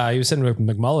was in with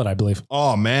McMullen, I believe.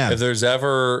 Oh man. If there's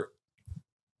ever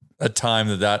a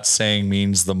time that saying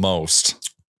means the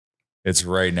most, it's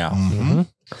right now. Mm-hmm.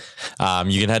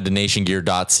 You can head to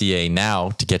nationgear.ca now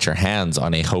to get your hands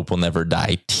on a Hope Will Never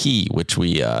Die tee, which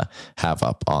we have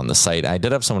up on the site. I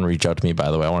did have someone reach out to me,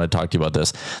 by the way. I want to talk to you about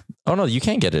this. Oh, no, you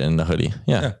can get it in a hoodie.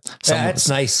 Yeah. That's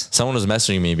nice. Someone was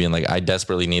messaging me being like, I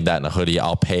desperately need that in a hoodie.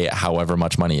 I'll pay however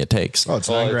much money it takes. Oh, it's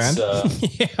 $9,000.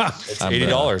 It's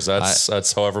 $80.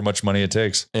 That's however much money it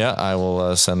takes. Yeah, I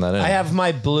will send that in. I have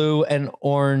my blue and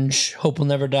orange Hope Will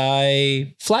Never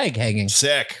Die flag hanging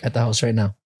Sick. at the house right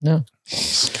now. No.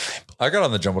 I got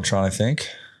on the Jumbotron, I think.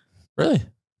 Really? I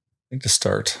think to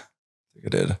start. I think I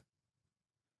did. What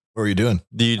were you doing?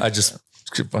 I just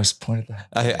pointed that.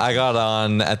 I got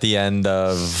on at the end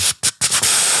of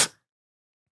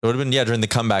it would have been during the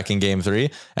comeback in game 3,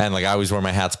 and like I always wear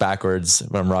my hats backwards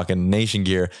when I'm rocking Nation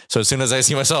gear. So as soon as I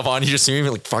see myself on, you just see me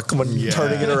like fuck, I'm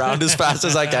turning it around as fast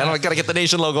as I can. I gotta get the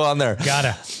Nation logo on there.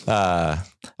 Gotta. All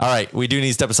right, we do need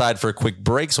to step aside for a quick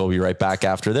break, so we'll be right back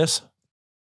after this.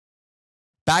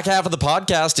 Back half of the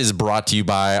podcast is brought to you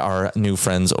by our new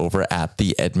friends over at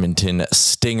the Edmonton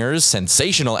Stingers.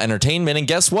 Sensational entertainment. And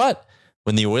guess what?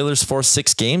 When the Oilers force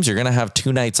 6 games, you're going to have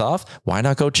 2 nights off. Why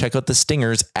not go check out the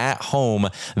Stingers at home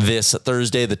this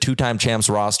Thursday? The 2-time champs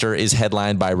roster is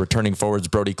headlined by returning forwards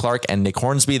Brody Clark and Nick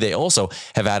Hornsby. They also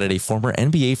have added a former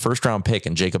NBA first-round pick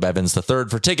and Jacob Evans III.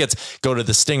 For tickets, go to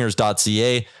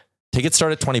thestingers.ca. Tickets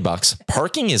start at $20.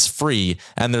 Parking is free,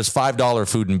 and there's $5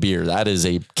 food and beer. That is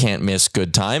a can't miss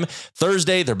good time.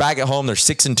 Thursday, they're back at home. They're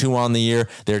 6-2 on the year.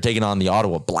 They're taking on the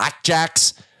Ottawa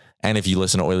Blackjacks. And if you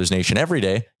listen to Oilers Nation every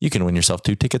day, you can win yourself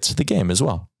 2 tickets to the game as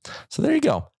well. So there you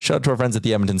go. Shout out to our friends at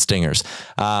the Edmonton Stingers.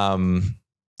 Damn,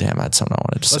 I had something I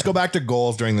wanted to say. Let's go back to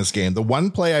goals during this game. The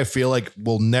one play I feel like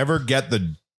will never get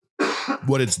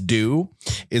what it's due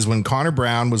is when Connor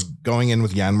Brown was going in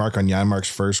with Janmark on Janmark's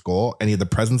first goal, and he had the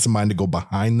presence of mind to go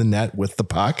behind the net with the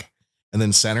puck and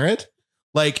then center it.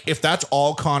 Like, if that's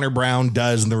all Connor Brown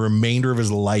does in the remainder of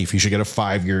his life, he should get a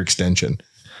 5-year extension.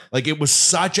 Like, it was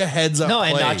such a heads up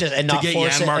play not to get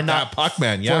force it, Janmark and that puck,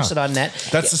 man. Yeah, force it on net.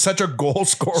 That's such a goal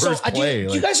scorer's So, play.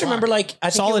 do you guys remember, like, I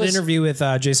think Solid it was, interview with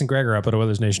Jason Greger up at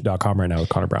OilersNation.com right now with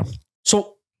Connor Brown.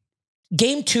 So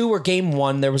game 2 or game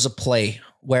 1, there was a play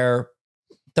where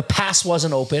the pass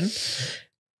wasn't open.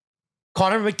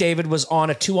 Connor McDavid was on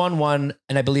a 2-on-1,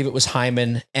 and I believe it was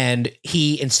Hyman. And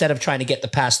he, instead of trying to get the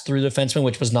pass through the defenseman,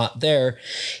 which was not there,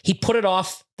 he put it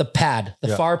off the pad,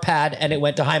 far pad, and it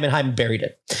went to Hyman. Hyman buried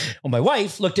it. Well, my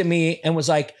wife looked at me and was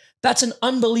like, that's an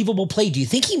unbelievable play. Do you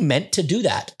think he meant to do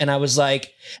that? And I was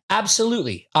like,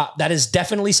 absolutely. That is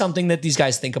definitely something that these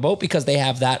guys think about because they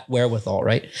have that wherewithal,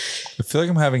 right? I feel like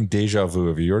I'm having deja vu.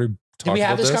 Have you already talked Did we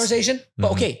have about this conversation? Mm-hmm.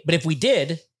 But okay, but if we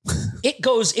did, it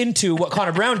goes into what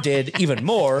Connor Brown did even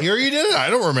more. Here you did it. I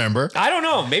don't remember. I don't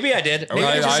know. Maybe I did. Maybe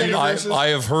I just said it. I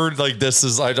have heard like this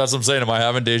is. That's what I'm saying. Am I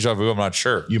having deja vu? I'm not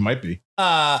sure. You might be.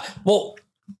 Well,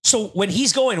 so when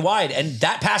he's going wide and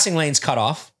that passing lane's cut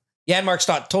off, Janmark's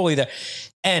not totally there,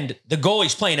 and the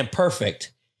goalie's playing him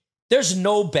perfect. There's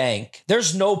no bank.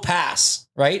 There's no pass,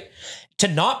 right? To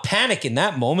not panic in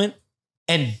that moment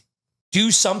and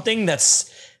do something that's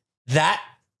that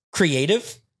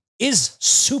creative is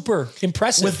super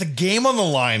impressive. With the game on the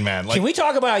line, man. Like, can we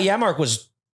talk about how Janmark was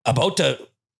about to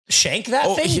shank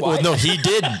that thing?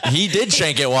 He did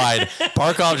shank it wide.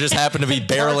 Barkov just happened to be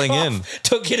barreling in.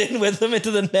 Took it in with him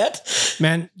into the net.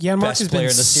 Man, Janmark Best has player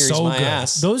been in the series, so my good.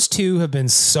 ass. Those two have been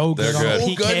so good. They're good. On oh,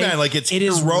 the good, PK. man. Like, it's It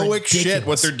is heroic shit ridiculous.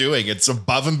 what they're doing. It's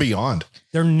above and beyond.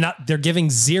 They're giving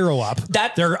zero up.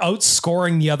 They're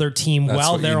outscoring the other team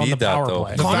while what you they're on the need that, power though.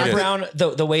 play. Connor Brown,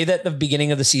 the way that the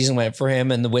beginning of the season went for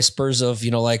him and the whispers of,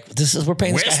 like, we're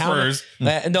paying this guy how much?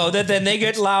 Whispers? No, then they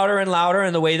get louder and louder.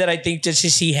 And the way that I think that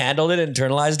he handled it,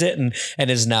 internalized it,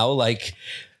 and is now like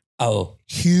a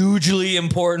hugely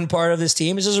important part of this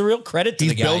team is just a real credit to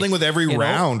He's the guy. building with every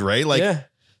round, right? Like,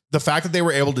 the fact that they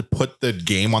were able to put the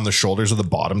game on the shoulders of the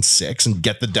bottom six and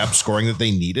get the depth scoring that they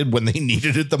needed when they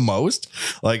needed it the most.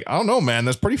 Like, I don't know, man.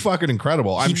 That's pretty fucking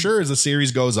incredible. I'm sure as the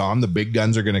series goes on, the big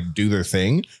guns are going to do their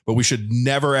thing, but we should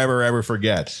never, ever, ever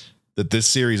forget that this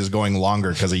series is going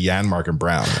longer because of Janmark and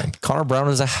Brown. Man. Connor Brown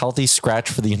is a healthy scratch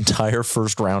for the entire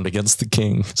first round against the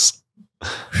Kings.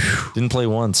 Didn't play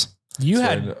once. You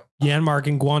had Janmark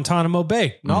in Guantanamo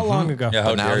Bay not long ago. Yeah,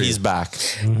 But now he's back.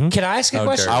 Can I ask a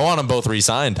question? I want them both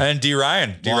re-signed. And D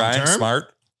Ryan,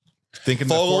 smart. Thinking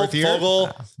the fourth year.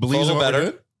 Believes in Fogel what we're better.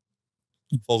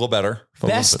 doing? Fogel better.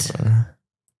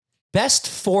 Best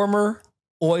former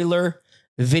Oiler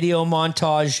video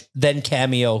montage then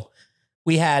cameo.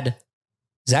 We had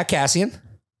Zach Cassian,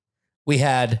 we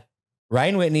had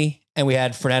Ryan Whitney, and we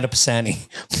had Fernando Pisani.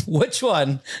 Which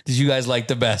one did you guys like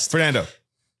the best? Fernando.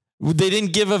 They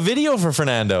didn't give a video for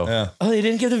Fernando. Yeah. Oh, they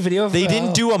didn't give the video. They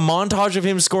didn't do a montage of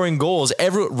him scoring goals.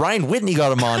 Ryan Whitney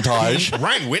got a montage.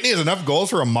 Ryan Whitney has enough goals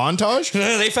for a montage?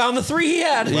 They found the 3 he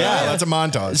had. Yeah, that's a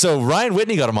montage. So Ryan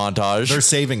Whitney got a montage. They're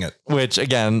saving it. Which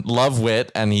again, love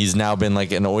Whit, and he's now been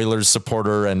like an Oilers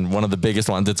supporter and one of the biggest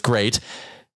ones. It's great.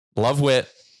 Love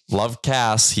Whit, love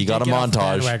Cass. He got a montage.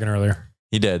 Bandwagon earlier.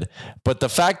 He did. But the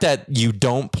fact that you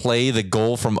don't play the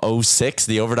goal from 06,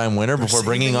 the overtime winner, before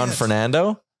bringing on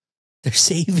Fernando. They're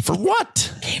saving for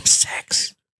what? Game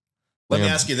 6. Let me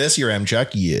ask you this, your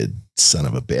M-Chuck, you son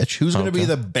of a bitch. Who's going to be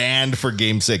the band for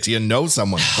Game 6? You know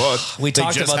someone's booked. We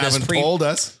talked just about this haven't told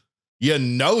us. You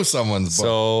know someone's booked.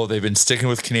 So they've been sticking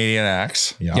with Canadian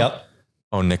acts. Yeah. Yep.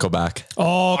 Oh, Nickelback.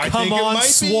 Oh, I come think it on, might be.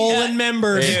 swollen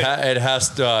members. It has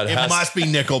to. It must be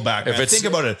Nickelback. Man. Think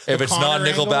about it. If The it's not Connor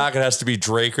Nickelback, angle? it has to be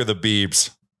Drake or the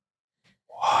Biebs.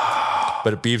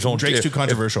 But if Biebs won't, Drake's too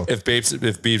controversial. If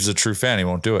Biebs is a true fan, he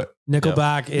won't do it.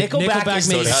 Nickelback. Nickelback is-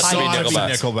 So made it has to be gotta be Nickelback.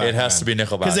 Nickelback, It has to be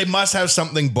Nickelback. Because they must have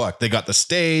something booked. They got the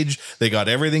stage. They got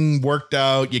everything worked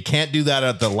out. You can't do that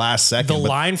at the last second. The But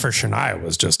line for Shania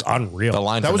was just unreal. The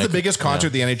line that for was the Nick- biggest concert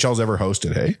the NHL's ever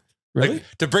hosted, hey? Really?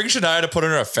 Like, to bring Shania to put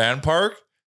her in a fan park,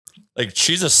 like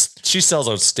she sells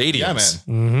out stadiums.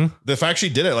 Yeah, man. The fact she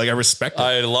did it, like, I respect it.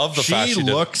 I love the fact she did.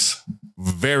 looks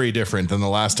very different than the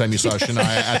last time you saw Shania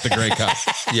at the Grey Cup.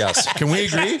 Yes. Can we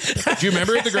agree? Do you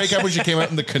remember at the Grey Cup when she came out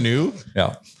in the canoe?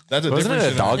 Yeah. That's a Wasn't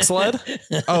different it a dog sled?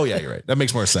 Oh, yeah, you're right. That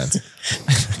makes more sense.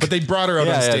 But they brought her out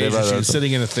Yeah, on yeah, they stage brought and her she out. was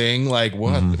sitting in a thing like,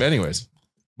 what? Anyways,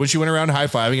 when she went around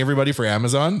high-fiving everybody for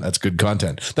Amazon, that's good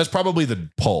content. That's probably the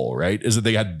pull, right? Is that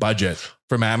they had budget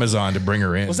from Amazon to bring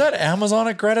her in. Was that Amazon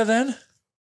at Greta then?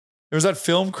 There was that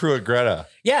film crew at Greta.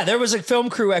 Yeah, there was a film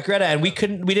crew at Greta, and we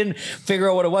didn't figure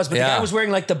out what it was. But the Yeah. guy was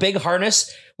wearing like the big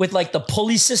harness with like the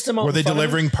pulley system. Out Were in they front of him,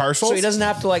 delivering parcels? so he doesn't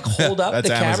have to like hold up That's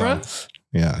the camera. Amazon.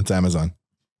 Yeah, it's Amazon.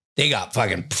 They got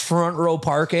fucking front row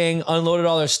parking, unloaded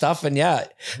all their stuff, and yeah,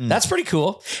 that's pretty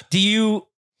cool. Do you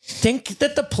think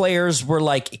that the players were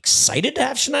like excited to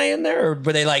have Shania in there, or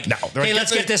were they like, No, they're hey, like,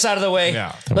 let's get this out of the way.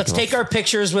 Yeah. Let's take our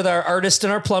pictures with our artist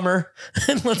and our plumber,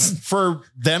 and let's. For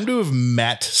them to have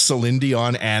met Celine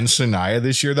Dion and Shania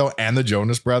this year, though, and the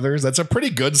Jonas Brothers, that's a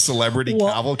pretty good celebrity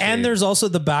cavalcade. and there's also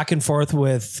the back and forth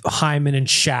with Hyman and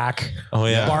Shaq. Oh,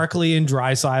 yeah. Barkley and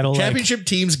Draisaitl. championship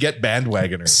teams get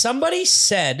bandwagoners. Somebody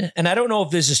said, and I don't know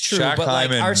if this is true, Shaq but like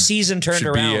Hyman our season turned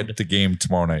should be around at the game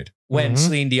tomorrow night. when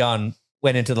Celine Dion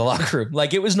went into the locker room.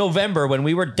 Like it was November when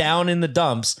we were down in the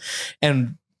dumps,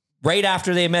 and right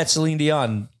after they met Celine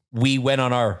Dion, we went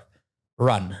on our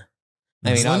run. I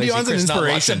mean, Celine obviously, Dion's an Chris, not lots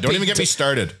inspiration. of Don't big- even get me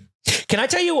started. Can I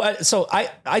tell you? So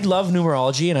I love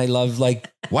numerology and I love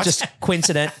like What? just things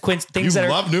You that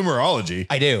love numerology.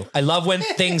 I do. I love when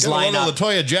things Got a line little up.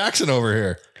 Latoya Jackson over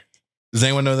here. Does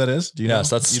anyone know who that is? Do you know? Yes,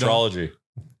 that's You don't? astrology.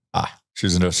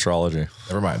 She's into astrology.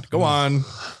 Never mind. Go on,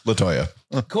 Latoya.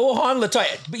 Go on, Latoya.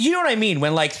 But you know what I mean?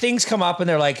 When like things come up and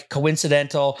they're like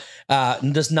coincidental,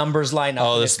 just numbers line up.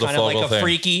 Oh, and this it's is the kind of like Fogel a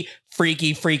thing.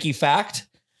 freaky fact.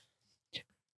 In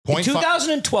Point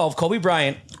 2012, Kobe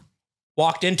Bryant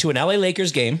walked into an LA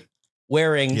Lakers game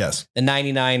wearing Yes. the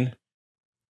 99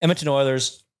 Edmonton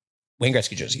Oilers Wayne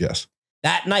Gretzky jersey. Yes.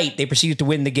 That night, they proceeded to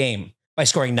win the game by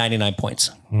scoring 99 points.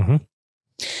 Mm-hmm.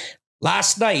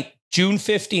 Last night, June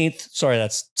 15th, sorry,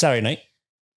 that's Saturday night,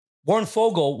 Warren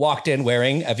Fogle walked in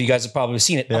wearing, if you guys have probably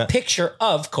seen it, Yeah. a picture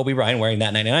of Kobe Bryant wearing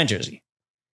that 99 jersey.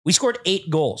 We scored 8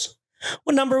 goals.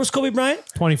 What number was Kobe Bryant?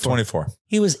 24.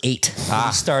 He was 8 when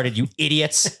he started, you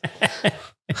idiots.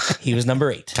 He was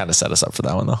number 8. Kind of set us up for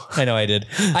that one though. I know I did.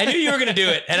 I knew you were going to do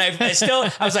it. And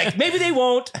I was like, maybe they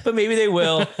won't, but maybe they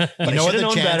will. But You I know what should the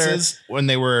have known better. chances when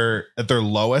they were at their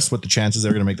lowest, what the chances they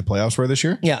were going to make the playoffs were this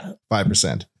year? Yeah. 5%.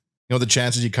 You know what the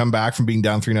chances you come back from being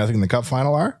down 3-0 in the cup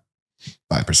final are?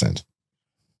 5%.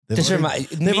 This They've me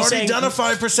already saying- done a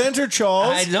 5%er,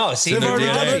 Charles. I know. See, They've they're already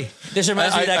doing done it. This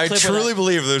reminds me of that I clip. truly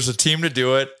believe there's a team to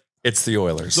do it. It's the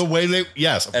Oilers. The way they,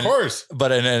 yes, of course.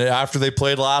 But and after they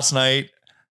played last night,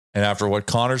 and after what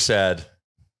Connor said,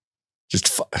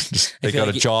 just they feel got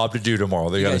like a job to do tomorrow.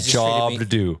 They you got a guys just treated job me- to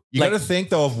do. You Like- got to think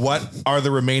though of what are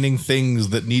the remaining things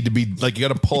that need to be like. You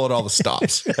got to pull out all the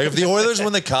stops. Like if the Oilers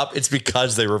win the cup, it's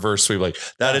because they reverse sweep. Like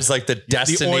that is like the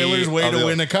destiny. The Oilers' way of to the-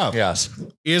 win a cup. Yes,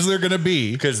 Is there going to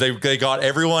be? because they got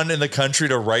everyone in the country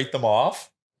to write them off,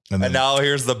 And and now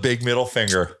here's the big middle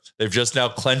finger. They've just now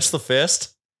clenched the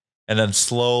fist, and then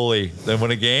slowly, then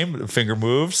when a game, the finger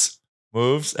moves,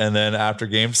 and then after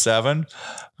game 7,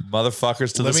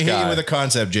 motherfuckers to let the me hit sky. you with a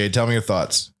concept, Jade. Tell me your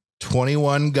thoughts.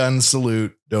 21 gun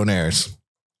salute Donairs.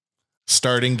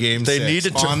 Starting game They 6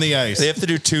 need to on the ice. They have to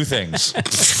do 2 things.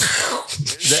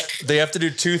 they have to do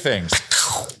 2 things.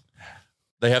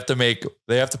 They have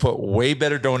to put way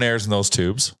better Donairs in those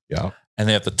tubes. Yeah. And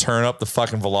they have to turn up the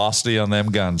fucking velocity on them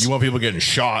guns. You want people getting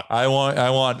shot. I want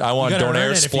gotta earn Donair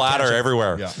it if you splatter catch it.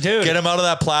 everywhere. Yeah. Dude. Get them out of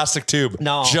that plastic tube.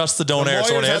 No. Just the The Donair.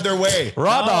 Warriors had their way.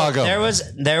 Raw dog 'em.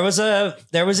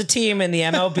 There was a team in the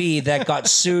MLB that got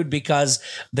sued because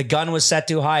the gun was set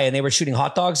too high and they were shooting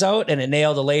hot dogs out and it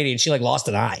nailed a lady and she like lost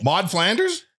an eye. Maud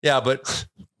Flanders? Yeah, but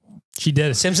She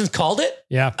did it. Simpsons called it?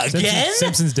 Yeah. Again?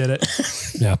 Simpsons did it.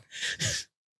 Yeah.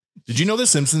 Did you know the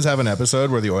Simpsons have an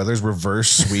episode where the Oilers reverse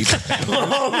sweep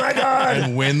Oh my God.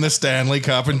 and win the Stanley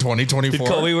Cup in 2024? Did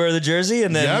Kobe wear the jersey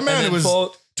and then Yeah, man, and it was then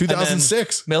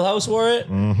 2006. Millhouse wore it?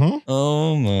 Mm-hmm.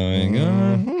 Oh my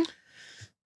God.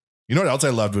 You know what else I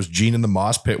loved was Gene in the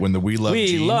moss pit when the We Love We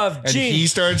Gene. love and Gene. he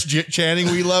starts chanting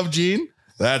We Love Gene.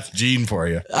 That's Gene for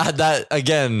you. That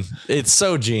again, it's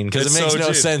so Gene because It's it makes so no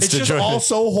Gene. sense It's to just join. all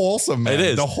so wholesome, man. It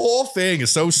is. The whole thing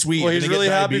is so sweet. well, he's You're gonna really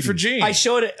get happy for diabetes. Gene.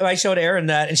 I showed Erin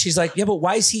that and she's like, yeah, but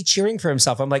why is he cheering for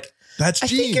himself? I'm like, That's I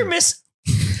Gene. think you're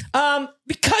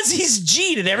because he's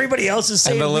Gene and everybody else is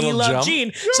saying the we little love jump.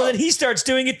 Gene. So then he starts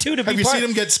doing it too to Have be you part. seen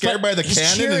him get scared But by the he's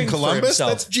cannon cheering in for Columbus?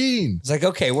 himself. That's Gene. It's like,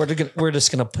 okay, we're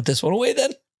just gonna put this one away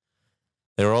then.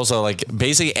 They were also like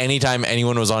basically anytime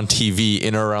anyone was on TV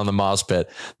in or around the moss pit,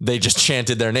 they just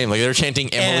chanted their name. Like they were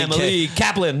chanting Emily.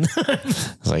 Kaplan.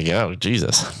 It's like, oh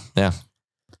Jesus, yeah.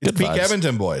 It's Good peak vibes.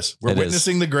 Edmonton, boys. We're It is.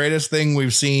 witnessing the greatest thing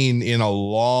we've seen in a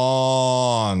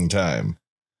long time.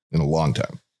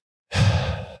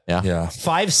 Yeah.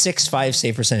 5.65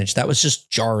 save percentage. That was just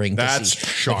jarring. to That's see.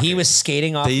 shocking. When he was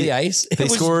skating off They- the ice. It they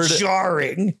was scored-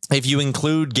 jarring. If you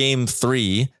include game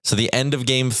 3, so the end of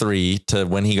game 3 to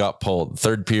when he got pulled,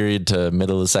 third period to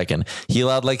middle of the second, he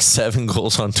allowed like 7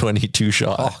 goals on 22 Oh,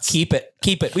 shots. keep it.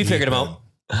 We figured him out.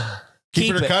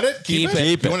 Keep it or cut it? Keep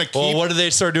it. You want to keep Well, what did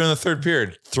they start doing in the third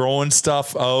period? Throwing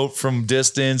stuff out from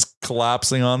distance,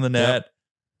 collapsing on the net.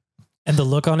 And the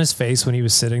look on his face when he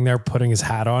was sitting there putting his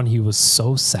hat on, he was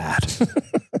so sad.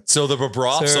 So the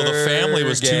family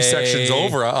was 2 Sergey. sections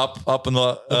over, up in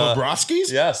the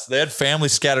Bobrovskis? yes, they had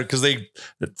families scattered because they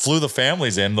flew the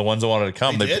families in, the ones that wanted to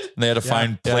come. They did? They had to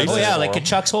find places. Oh yeah, for like them.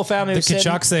 Kachuk's whole family The was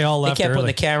sitting. Kachucks, they all They left kept putting early.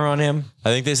 the camera on him. I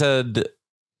think they said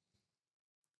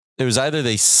it was either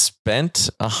they spent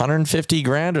 150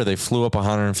 grand or they flew up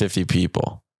 150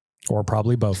 people. Or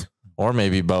probably both. Or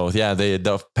maybe both. Yeah,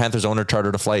 the Panthers owner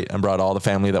chartered a flight and brought all the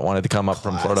family that wanted to come up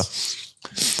from Florida.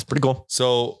 Pretty cool.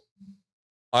 So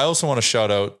I also want to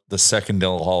shout out the second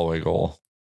Dylan Holloway goal.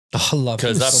 I love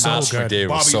because that so pass from good. McDavid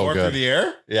was Bobby so Orr through good. the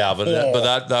air. Yeah,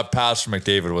 but that pass from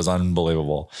McDavid was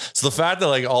unbelievable. So the fact that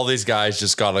like all these guys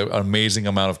just got an amazing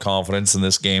amount of confidence in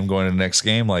this game going into the next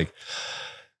game, like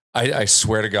I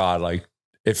swear to God, like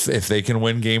if they can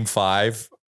win Game 5,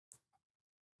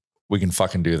 we can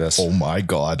fucking do this. Oh my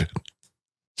God.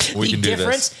 We can do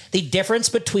this. The difference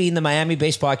between the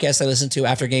Miami-based podcast I listened to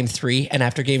after Game 3 and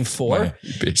after Game 4.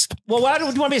 Well, why do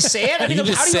you want me to say it? I mean, You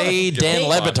just say Dan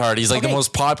Lebitard. He's like the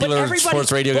most popular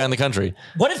sports radio guy in the country.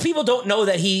 What if people don't know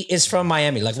that he is from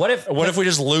Miami? Like, what if we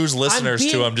just lose listeners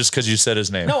to him just because you said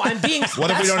his name? No, I'm being. What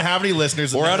if we don't have any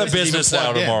listeners? We're out of business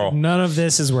now tomorrow. None of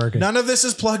this is working. None of this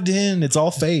is plugged in. It's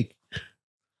all fake.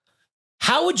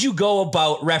 How would you go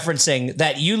about referencing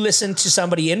that you listened to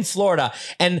somebody in Florida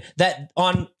and that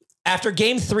after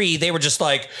Game 3, they were just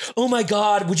like, oh my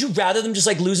God, would you rather them just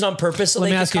like lose it on purpose so they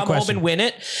could come home and win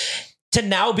it? To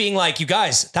now being like, you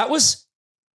guys, that was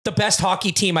the best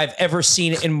hockey team I've ever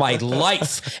seen in my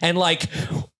life. And like,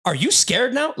 are you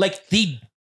scared now? Like the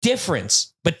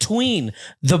difference between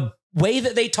the way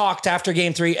that they talked after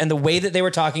Game 3 and the way that they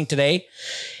were talking today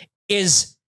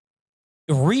is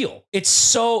real. It's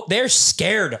so they're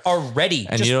scared already.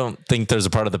 And you don't think there's a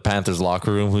part of the Panthers locker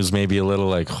room who's maybe a little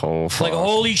like, oh, fuck. Like,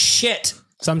 holy shit.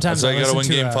 Sometimes I gotta win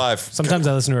Game 5. Sometimes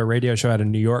I listen to a radio show out of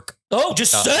New York. Oh,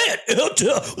 just say it.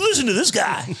 Listen to this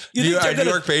guy. You a New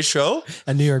York-based show?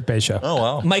 A New York-based show. Oh,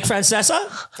 wow. Mike Francesa?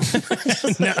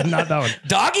 No, not that one.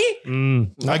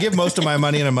 Doggy? I give most of my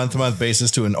money on a month-to-month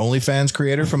basis to an OnlyFans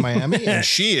creator from Miami, and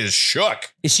she is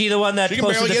shook. Is she the one that She can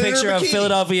posted barely the get in her picture of bikini.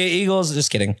 Philadelphia Eagles? Just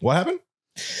kidding. What happened?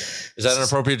 Is that an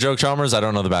appropriate joke, Chalmers? I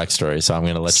don't know the backstory, so I'm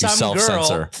going to let you Some girl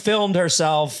self-censor. filmed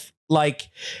herself like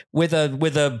with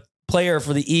a player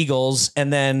for the Eagles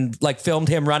and then like filmed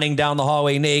him running down the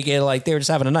hallway naked, like they were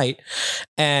just having a night,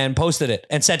 and posted it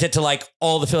and sent it to like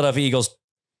all the Philadelphia Eagles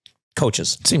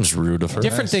coaches. Seems rude of her.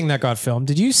 Different thing that got filmed.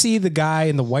 Did you see the guy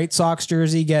in the White Sox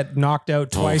jersey get knocked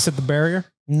out twice at the barrier?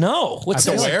 No. What's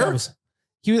I feel this? like that was-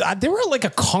 they were at like a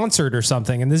concert or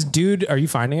something. And this dude, are you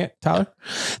finding it, Tyler?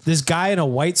 This guy in a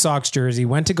White Sox jersey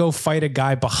went to go fight a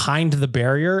guy behind the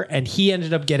barrier and he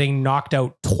ended up getting knocked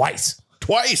out twice.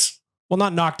 Twice. Well,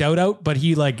 not knocked out, but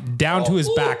he like down to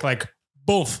his back, like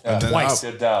both twice.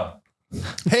 Sit down.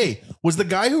 Hey, was the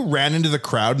guy who ran into the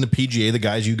crowd in the PGA the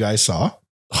guys you guys saw?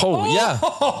 Oh, yeah.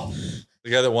 The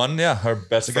guy that won, yeah, our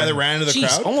best The guy that ran into the Jeez,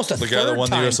 crowd? almost a The third guy that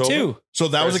won the time US Open? too. So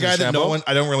that was a guy that no one,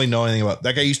 I don't really know anything about.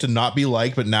 That guy used to not be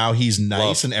liked, but now he's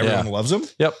nice and everyone loves him.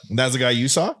 Yep. And that's the guy you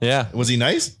saw? Yeah. Was he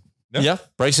nice? Yeah.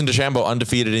 Bryson DeChambeau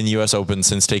undefeated in the U.S. Open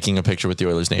since taking a picture with the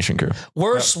Oilersnation crew.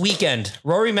 Worst weekend.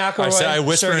 Rory McIlroy. I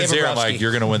whispered in his ear, I'm Bobrovsky. like,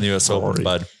 you're going to win the US Open,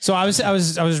 bud. So I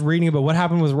was reading about what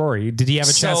happened with Rory. Did he have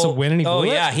a chance to win? And he blew it?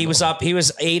 yeah, he was up. He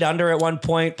was 8 under at one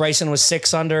point. Bryson was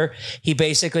 6 under. He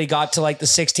basically got to like the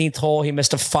 16th hole. He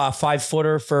missed a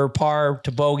 5-footer for par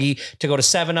to bogey to go to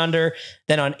 7 under.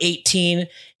 Then on 18,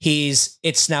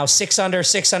 it's now 6 under.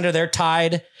 They're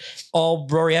tied. All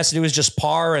Rory has to do is just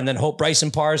par and then hope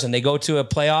Bryson pars and they go to a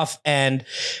playoff and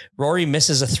Rory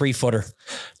misses a 3-footer.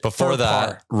 Before For that,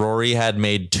 par. Rory had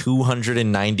made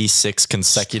 296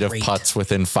 consecutive Straight. putts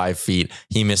within 5 feet.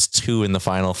 He missed 2 in the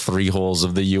final 3 holes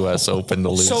of the U.S. Open to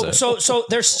lose it.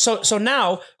 So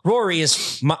now Rory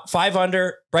is 5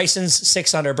 under, Bryson's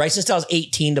 6 under. Bryson still has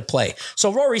 18 to play.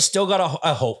 So Rory's still got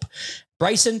a hope.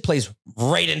 Bryson plays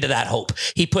right into that hope.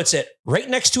 He puts it right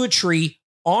next to a tree,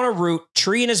 on a root,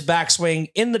 tree in his backswing,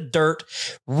 in the dirt.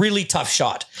 Really tough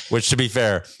shot. Which, to be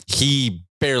fair, he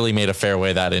barely made a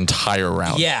fairway that entire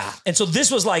round. Yeah. And so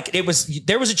this was like, there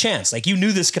was a chance. Like you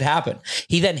knew this could happen.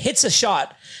 He then hits a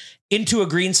shot into a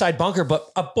greenside bunker, but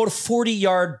about a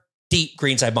 40-yard deep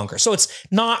greenside bunker. So it's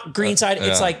not greenside.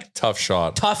 It's like tough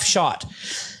shot.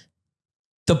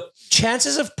 The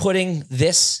chances of putting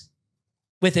this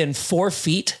within 4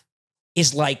 feet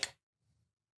is like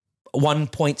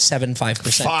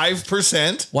 1.75%.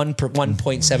 5%?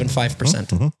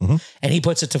 1.75%. And he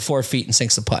puts it to 4 feet and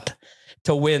sinks the putt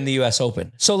to win the US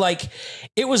Open. So like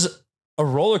it was a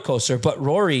roller coaster, but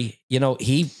Rory, didn't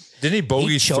he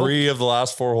bogey choked. 3 of the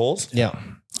last 4 holes? Yeah.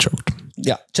 Choked.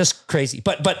 Yeah. Just crazy.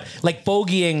 But like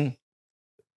bogeying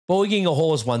a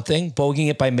hole is one thing. Bogeying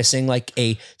it by missing like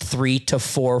a 3 to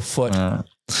 4 foot.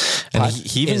 And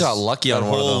he even got lucky on That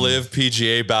one of whole them. live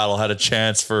PGA battle had a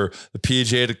chance for the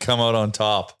PGA to come out on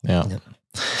top. Yeah.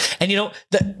 And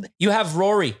you have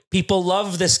Rory. People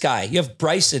love this guy. You have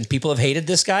Bryson. People have hated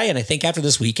this guy. And I think after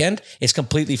this weekend, it's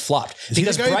completely flopped. Is he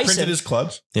the guy who printed his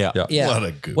clubs? Yeah. Yeah. What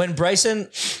a goof. When Bryson,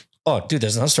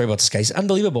 there's another story about this guy. He's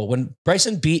unbelievable. When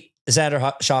Bryson beat Xander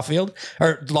Schaufield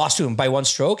or lost to him by 1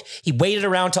 stroke, he waited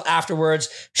around till afterwards,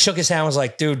 shook his hand, was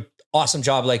like, dude, awesome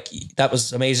job. Like, that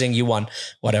was amazing. You won.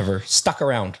 Whatever. Stuck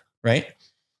around, right?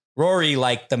 Rory,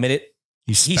 like, the minute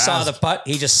he saw the putt,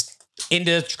 he just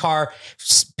into the car,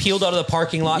 peeled out of the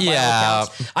parking lot. Yeah.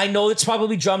 I know it's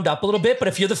probably drummed up a little bit, but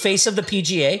if you're the face of the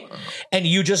PGA and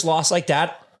you just lost like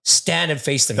that, stand and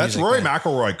face the music. That's Rory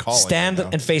McIlroy calling. Stand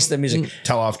and face the music.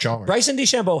 Tell off Chalmers. Bryson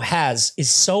DeChambeau is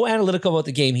so analytical about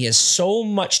the game. He has so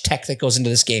much tech that goes into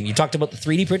this game. You talked about the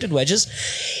 3D printed wedges.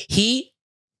 He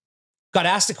got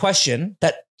asked a question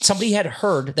that somebody had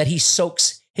heard that he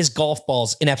soaks his golf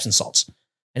balls in Epsom salts.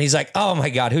 And he's like, oh my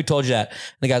God, who told you that? And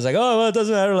the guy's like, oh, well, it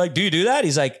doesn't matter. Like, do you do that?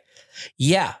 He's like,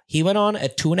 yeah. He went on a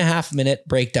 2.5 minute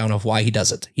breakdown of why he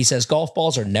does it. He says golf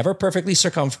balls are never perfectly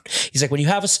circumferent. He's like, when you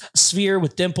have a sphere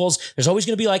with dimples, there's always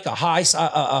going to be like a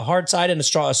hard side and a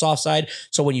soft side.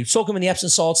 So when you soak them in the Epsom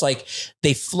salts, like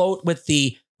they float with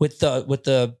the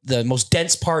most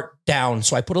dense part down.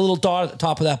 So I put a little dot at the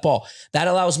top of that ball. That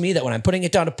allows me that when I'm putting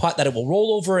it down to putt, that it will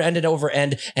roll over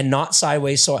end and not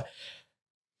sideways. So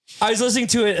I was listening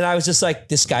to it and I was just like,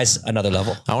 this guy's another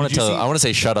level. I want to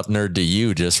say shut up nerd to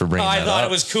you just for bringing that up. I thought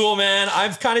it was cool, man.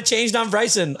 I've kind of changed on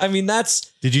Bryson. I mean,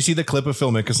 Did you see the clip of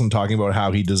Phil Mickelson talking about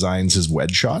how he designs his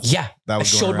wedge shots? Yeah. That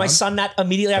was I showed my son that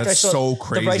immediately after I saw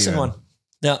crazy, the Bryson one.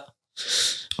 Yeah.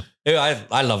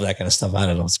 I love that kind of stuff. I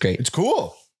don't know. It's great. It's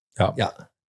cool. Yeah.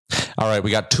 All right,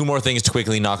 we got 2 more things to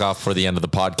quickly knock off for the end of the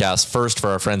podcast. First, for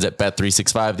our friends at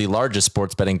Bet365, the largest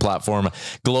sports betting platform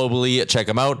globally. Check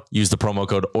them out. Use the promo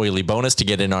code OILYBONUS to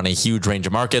get in on a huge range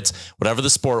of markets. Whatever the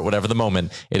sport, whatever the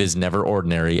moment, it is never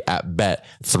ordinary at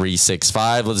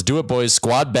Bet365. Let's do it, boys.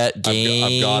 Squad bet game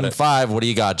I've got it. 5. What do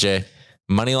you got, Jay?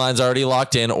 Money line's already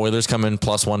locked in. Oilers come in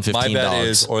plus 115. My bet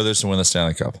is Oilers to win the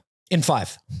Stanley Cup. In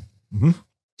 5. Mm-hmm.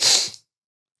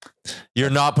 You're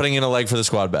not putting in a leg for the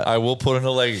squad bet. I will put in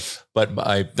a leg, but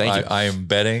I am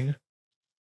betting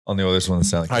on the Oilers to win the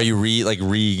Stanley Cup. Are you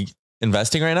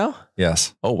reinvesting right now?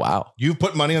 Yes. Oh, wow. You've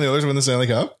put money on the Oilers to win the Stanley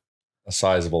Cup? A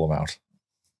sizable amount.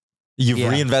 You've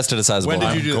reinvested a sizable When did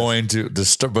amount. you do Going to the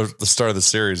start of the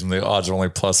series, and the odds are only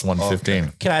plus 115.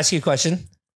 Okay. Can I ask you a question?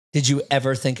 Did you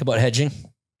ever think about hedging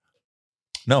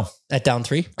No. at down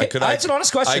 3? It's an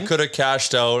honest question. I could have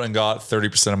cashed out and got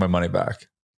 30% of my money back.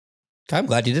 I'm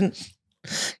glad you didn't.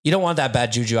 You don't want that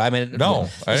bad juju. I mean, No,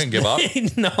 I didn't give up.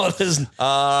 No, there's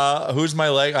Who's my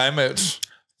leg? I'm at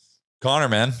Connor,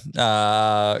 man.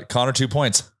 Connor 2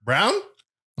 points. Brown?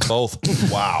 Both.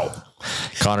 Wow.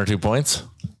 Connor 2 points.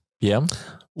 Yeah.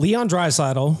 Leon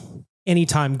Draisaitl,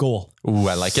 anytime goal. Ooh,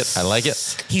 I like it. I like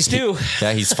it. he's due.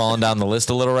 Yeah, he's falling down the list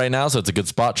a little right now, so it's a good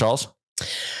spot, Charles.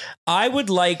 I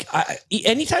would like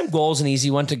anytime goal is an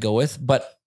easy one to go with,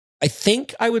 but I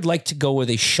think I would like to go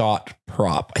with a shot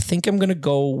prop. I think I'm going to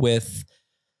go with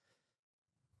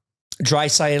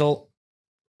Draisaitl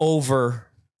over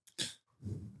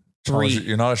 3.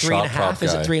 You're not a shot prop guy.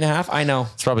 Is it 3.5? I know.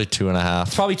 It's probably 2.5.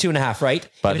 It's probably 2.5, right?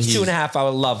 But if it's 2.5, I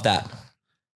would love that.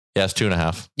 Yeah, it's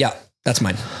 2.5. Yeah, that's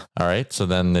mine. All right, so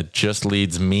then it just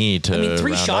leads me to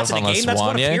 3 round shots off, in a unless game, that's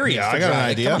one a Wanye- period. Yeah, I got an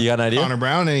idea. You got an idea? Connor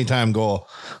Brown, anytime goal.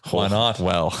 Why not?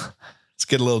 Well, Let's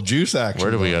get a little juice action.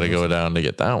 where do we got to go down to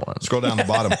get that one? Scroll down the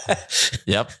bottom.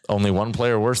 Yep, only one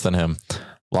player worse than him.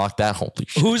 Lock that. Holy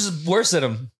shit. Who's worse than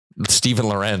him? Steven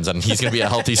Lorenz, and he's going to be a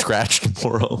healthy scratch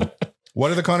tomorrow. What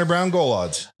are the Connor Brown goal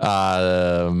odds?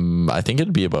 I think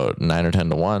it'd be about 9 or 10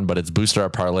 to 1, but it's boosted our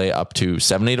parlay up to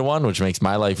 70 to 1, which makes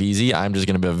my life easy. I'm just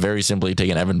going to be very simply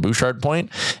take an Evan Bouchard point,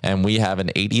 and we have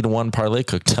an 80 to 1 parlay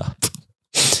cooked up.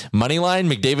 Moneyline,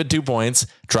 McDavid 2 points,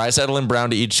 Draisaitl and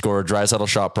Brown to each score, Draisaitl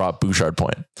shot prop, Bouchard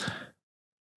point.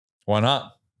 Why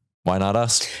not? Why not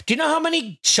us? Do you know how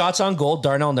many shots on goal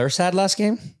Darnell Nurse had last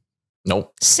game?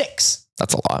 Nope. 6.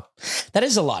 That's a lot. That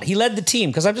is a lot. He led the team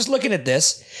because I'm just looking at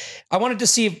this. I wanted to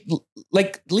see if,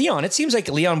 like Leon, it seems like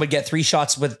Leon would get 3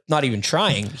 shots with not even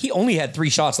trying. He only had 3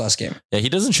 shots last game. Yeah, he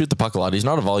doesn't shoot the puck a lot. He's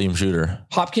not a volume shooter.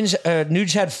 Hopkins,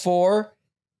 Nuge had 4,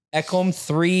 Ekholm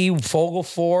 3, Fogle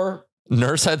 4.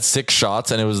 Nurse had 6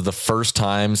 shots, and it was the first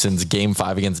time since game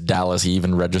 5 against Dallas he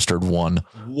even registered 1.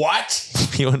 What?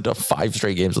 He went to 5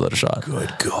 straight games without a shot.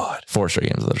 Good God. 4 straight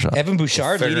games without a shot. Evan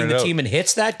Bouchard Figured leading it the out. team in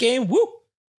hits that game. Woo!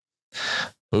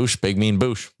 Boosh, big mean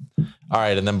boosh. All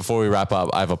right, and then before we wrap up,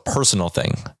 I have a personal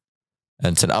thing.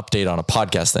 And it's an update on a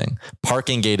podcast thing.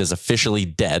 Parking Gate is officially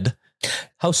dead.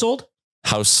 Household?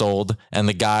 House sold, and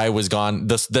the guy was gone.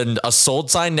 A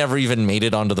sold sign never even made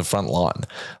it onto the front lawn.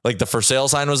 Like the for sale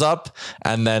sign was up,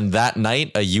 and then that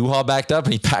night a U-Haul backed up,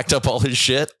 and he packed up all his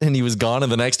shit, and he was gone.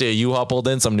 And the next day a U-Haul pulled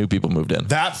in, some new people moved in.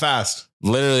 That fast.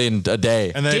 Literally in a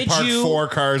day. And then they parked 4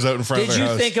 cars out in front of Did their you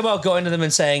house. think about going to them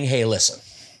and saying, hey, listen,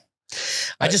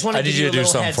 I just want to I need give you you to a do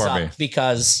little something heads for up me.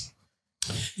 because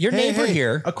Your neighbor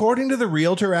here. According to the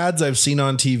realtor ads I've seen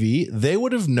on TV, they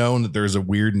would have known that there's a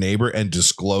weird neighbor and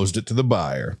disclosed it to the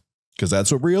buyer. Because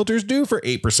that's what realtors do for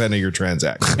 8% of your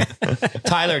transaction.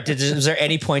 Tyler, was there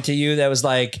any point to you that was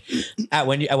like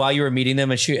while you were meeting them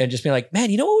and just being like,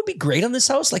 man, you know what would be great on this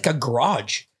house? Like a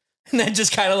garage. And then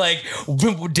just kind of like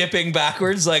dipping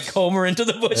backwards like Homer into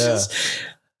the bushes.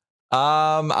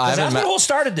 Yeah. That's what whole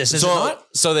started this, is it not?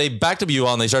 So they backed up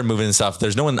U-Haul and they started moving and stuff.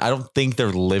 There's no one, I don't think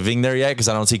they're living there yet because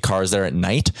I don't see cars there at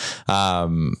night.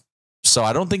 So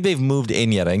I don't think they've moved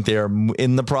in yet. I think they're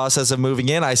in the process of moving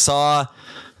in.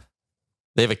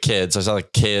 They have a kid, so I saw the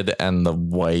kid and the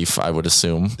wife, I would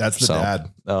assume. That's the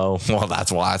dad. Oh, well, that's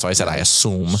why I said I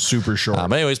assume. Super short.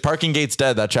 But anyways, parking gate's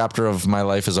dead. That chapter of my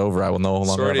life is over. I will no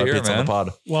longer have my pizza on the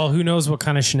pod. Well, who knows what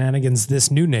kind of shenanigans this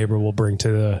new neighbor will bring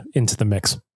into the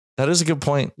mix. That is a good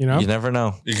point. You never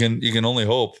know. You can only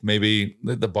hope. Maybe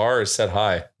the bar is set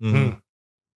high. Mm-hmm.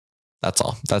 That's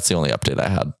all. That's the only update I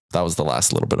had. That was the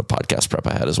last little bit of podcast prep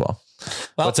I had as well.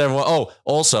 What's everyone? Oh,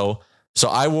 also. So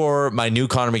I wore my new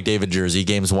Connor McDavid jersey,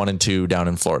 games 1 and 2 down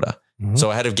in Florida. Mm-hmm. So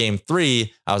ahead of game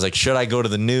 3, I was like, should I go to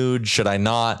the nude? Should I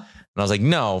not? And I was like,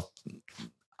 no,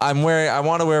 I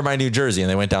want to wear my new jersey.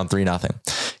 And they went down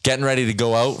 3-0. Getting ready to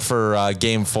go out for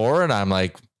game 4. And I'm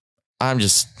like, I'm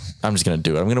just going to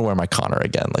do it. I'm going to wear my Connor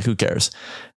again. Like, who cares?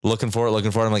 Looking for it.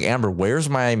 I'm like, Amber, where's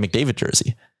my McDavid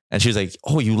jersey? And she was like,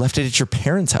 oh, you left it at your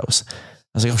parents' house.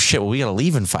 I was like, oh shit, well, we got to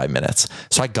leave in 5 minutes.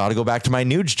 So I got to go back to my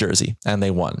Nuge jersey, and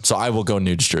they won. So I will go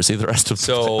Nuge jersey the rest of the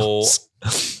So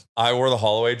I wore the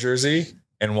Holloway jersey,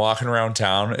 and walking around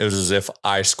town, it was as if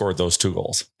I scored those 2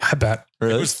 goals. I bet.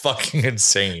 Really? It was fucking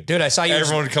insane. Dude, I saw you.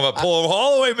 Everyone would come up, pull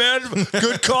Holloway, man.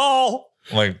 Good call.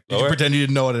 I'm like, did you pretend you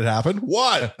didn't know what had happened?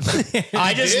 What?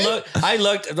 I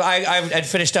had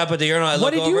finished up at the urinal.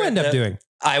 What did you end up doing?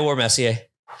 I wore Messier.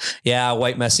 Yeah,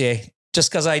 white Messier.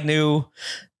 Just because I knew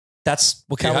that's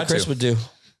what Calvin Chris would do.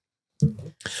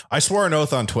 I swore an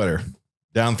oath on Twitter,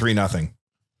 down 3-0,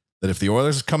 that if the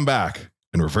Oilers come back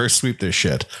and reverse sweep this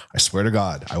shit, I swear to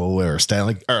God, I will wear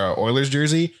a Oilers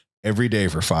jersey every day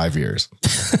for 5 years.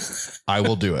 I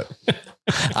will do it.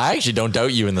 I actually don't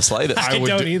doubt you in the slightest. I would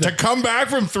don't either. To come back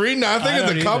from 3-0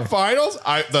 in the Cup Finals,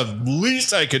 the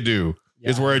least I could do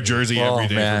is wear a jersey every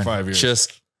day for 5 years.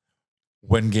 Just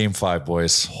win game 5,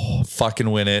 boys.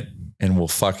 Fucking win it. And we'll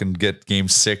fucking get game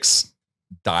 6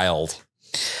 dialed.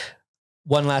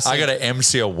 One last thing. I got to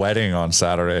MC a wedding on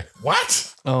Saturday.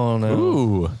 What? Oh, no.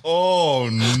 Ooh. Oh,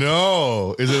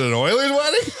 no. Is it an Oilers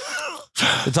wedding?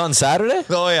 It's on Saturday?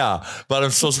 Oh, yeah. But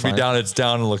I'm supposed to be down. It's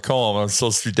down in Lacombe. I'm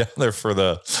supposed to be down there for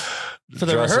the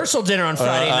rehearsal dinner on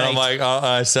Friday night. I'm like,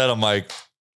 I'm like,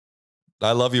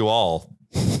 I love you all,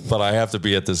 but I have to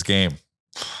be at this game.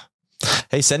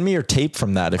 Hey, send me your tape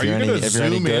from that if you're any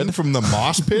good. In from the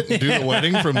moss pit and do the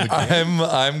wedding from the game?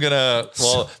 I'm gonna.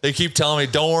 Well, they keep telling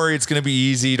me, don't worry, it's gonna be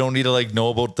easy. You don't need to know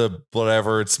about the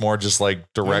whatever. It's more just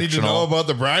directional. I need to know about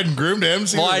the bride and groom to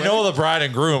MC. Well, I know the bride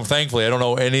and groom. Thankfully, I don't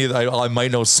know any. I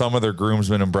might know some of their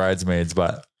groomsmen and bridesmaids,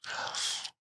 but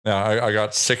yeah, I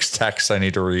got 6 texts I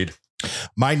need to read.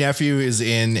 My nephew is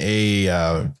in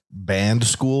a band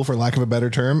school, for lack of a better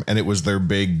term, and it was their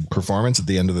big performance at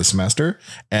the end of the semester.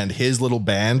 And his little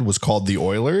band was called the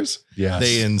Oilers. Yes.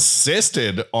 They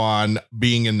insisted on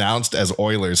being announced as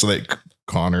Oilers, so that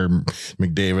Connor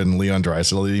McDavid and Leon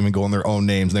Draisaitl didn't even go in their own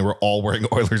names, and they were all wearing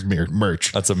Oilers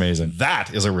merch. That's amazing.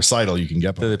 That is a recital you can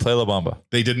get. Did they play La Bamba?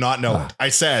 They did not know it. I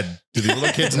said, do the little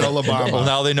kids know La Bamba? Well,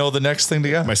 now they know the next thing to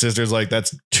get. My sister's like,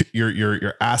 that's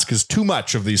your ask is too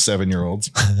much of these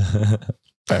 7-year-olds.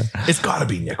 It's got to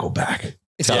be Nickelback.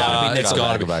 It's got to be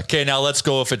Nickelback. Okay, now let's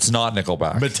go if it's not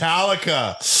Nickelback.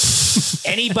 Metallica.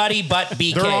 Anybody but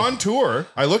BK. They're on tour.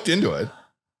 I looked into it.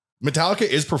 Metallica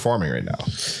is performing right now.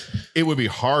 It would be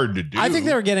hard to do. I think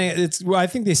I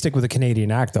think they stick with a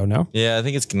Canadian act though, no? Yeah, I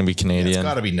think it's going to be Canadian. It's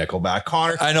got to be Nickelback.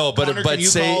 Connor. I know, but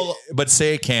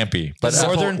say it can't be. But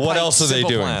what else are they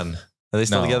doing? Plan. Are they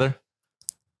still together?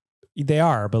 They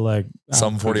are, but like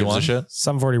Sum 41 shit.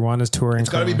 Sum 41 is touring. It's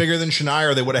got to be bigger than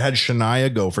Shania, or they would have had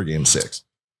Shania go for game 6.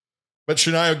 But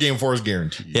Shania game 4 is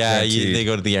guaranteed. Yeah, they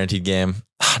go to the guaranteed game.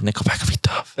 Nickelback would be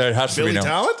tough. It has to Billy be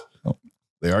Talent? Oh.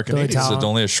 They are Canadian. It's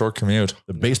only a short commute.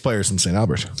 The bass players from St.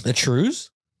 Albert. The Trues?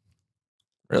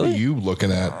 Really? What are you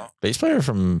looking at? Bass player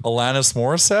from Alanis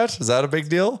Morissette? Is that a big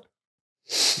deal?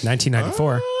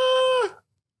 1994.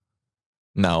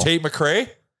 No. Tate McRae?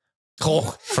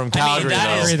 Oh, from Calgary.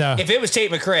 If it was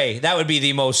Tate McRae, that would be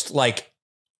the most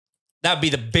That would be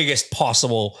the biggest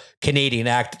possible Canadian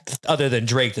act other than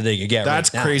Drake that they could get.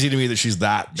 That's right now. crazy to me that she's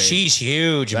that big. She's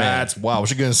huge, man. That's wow.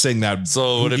 She's gonna sing that.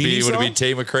 So would it be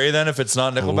Tate McRae then if it's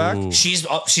not Nickelback? Ooh. She's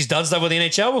done stuff with the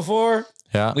NHL before.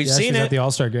 Yeah. We've Yeah, seen she's it. at the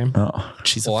All-Star game. Oh,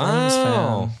 she's a Wow. Flames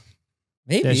fan.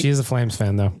 Maybe. Yeah, she is a Flames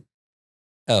fan though.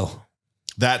 Oh.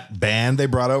 That band they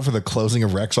brought out for the closing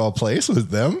of Rexall Place was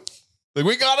them. Like,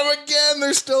 we got them again.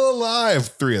 They're still alive.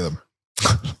 3 of them.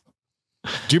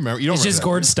 Do you remember? You don't It's remember just that,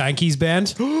 Gord Steinke's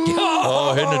band.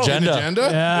 Oh, Hidden Hidden Agenda. Agenda?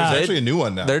 Yeah. There's actually a new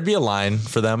one now. There'd be a line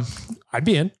for them. I'd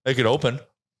be in. They could open.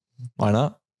 Why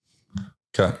not?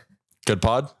 Okay. Good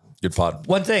pod. Good pod.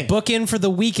 One thing. Book in for the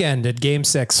weekend at Game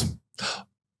 6.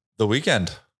 The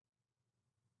Weekend.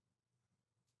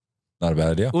 Not a bad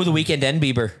idea. Ooh, the Weekend and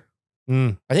Bieber.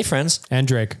 Mm. Are they friends? And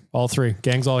Drake. All 3.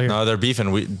 Gang's all here. No, they're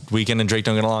beefing. Weekend and Drake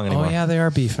don't get along anymore. Oh yeah, they are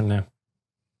beefing now.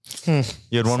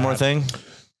 You had one more thing?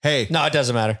 Hey, No, it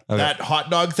doesn't matter. Okay. that hot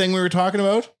dog thing we were talking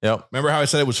about. Yep. Remember how I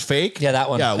said it was fake? Yeah, that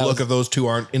one. Yeah, That look was- if those two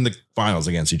aren't in the finals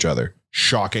against each other.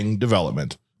 Shocking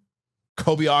development.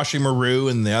 Kobayashi Maru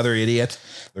and the other idiot.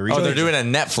 Oh, they're doing a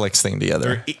Netflix thing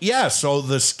together. Yeah, so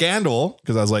the scandal,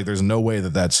 because I was like, there's no way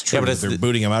that that's true. Yeah, but that it's they're the-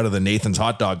 booting him out of the Nathan's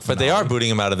hot dog finale. But they are booting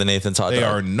him out of the Nathan's hot They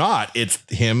dog. are not. It's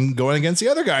him going against the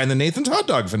other guy in the Nathan's hot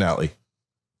dog finale.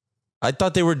 I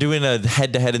thought they were doing a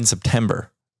head-to-head in September.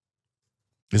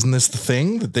 Isn't this the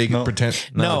thing that they can pretend?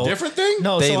 No. A different thing?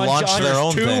 No, They so on launched John- their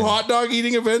own 2 thing. hot dog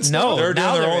eating events? No. They're doing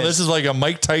now their there own. is. This is like a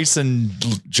Mike Tyson,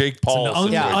 Jake Paul. Oh,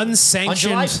 yeah. situation. On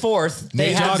Unsanctioned. July 4th, they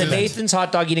Nathan's have the event. Nathan's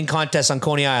Hot Dog Eating Contest on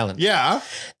Coney Island. Yeah.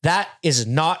 That is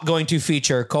not going to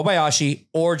feature Kobayashi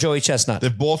or Joey Chestnut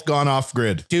They've both gone off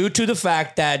grid. due to the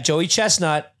fact that Joey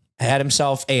Chestnut had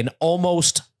himself an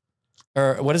almost,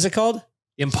 or what is it called?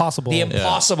 Impossible. The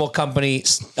Impossible Company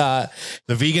The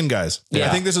vegan guys. Yeah. I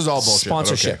think this is all bullshit. but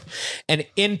sponsorship. okay. And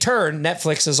in turn,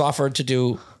 Netflix has offered to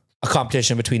do a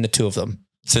competition between the two of them.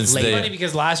 Since Late. Funny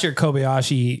because last year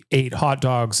Kobayashi ate hot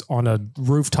dogs on a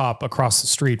rooftop across the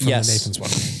street from Yes. the Nathan's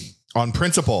one. On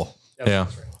principle. Yeah.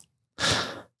 All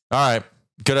right.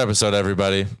 Good episode,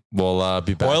 everybody. We'll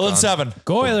be back. Oil and on- 7.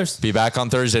 Go Oilers. Be back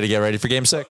on Thursday to get ready for Game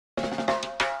 6.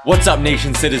 What's up,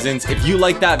 Nation citizens? If you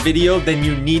like that video, then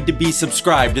you need to be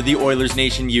subscribed to the Oilers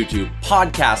Nation YouTube.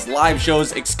 Podcasts, live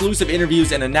shows, exclusive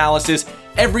interviews, and analysis.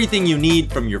 Everything you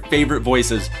need from your favorite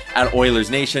voices at Oilers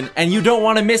Nation. And you don't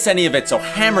want to miss any of it, so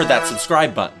hammer that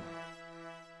subscribe button.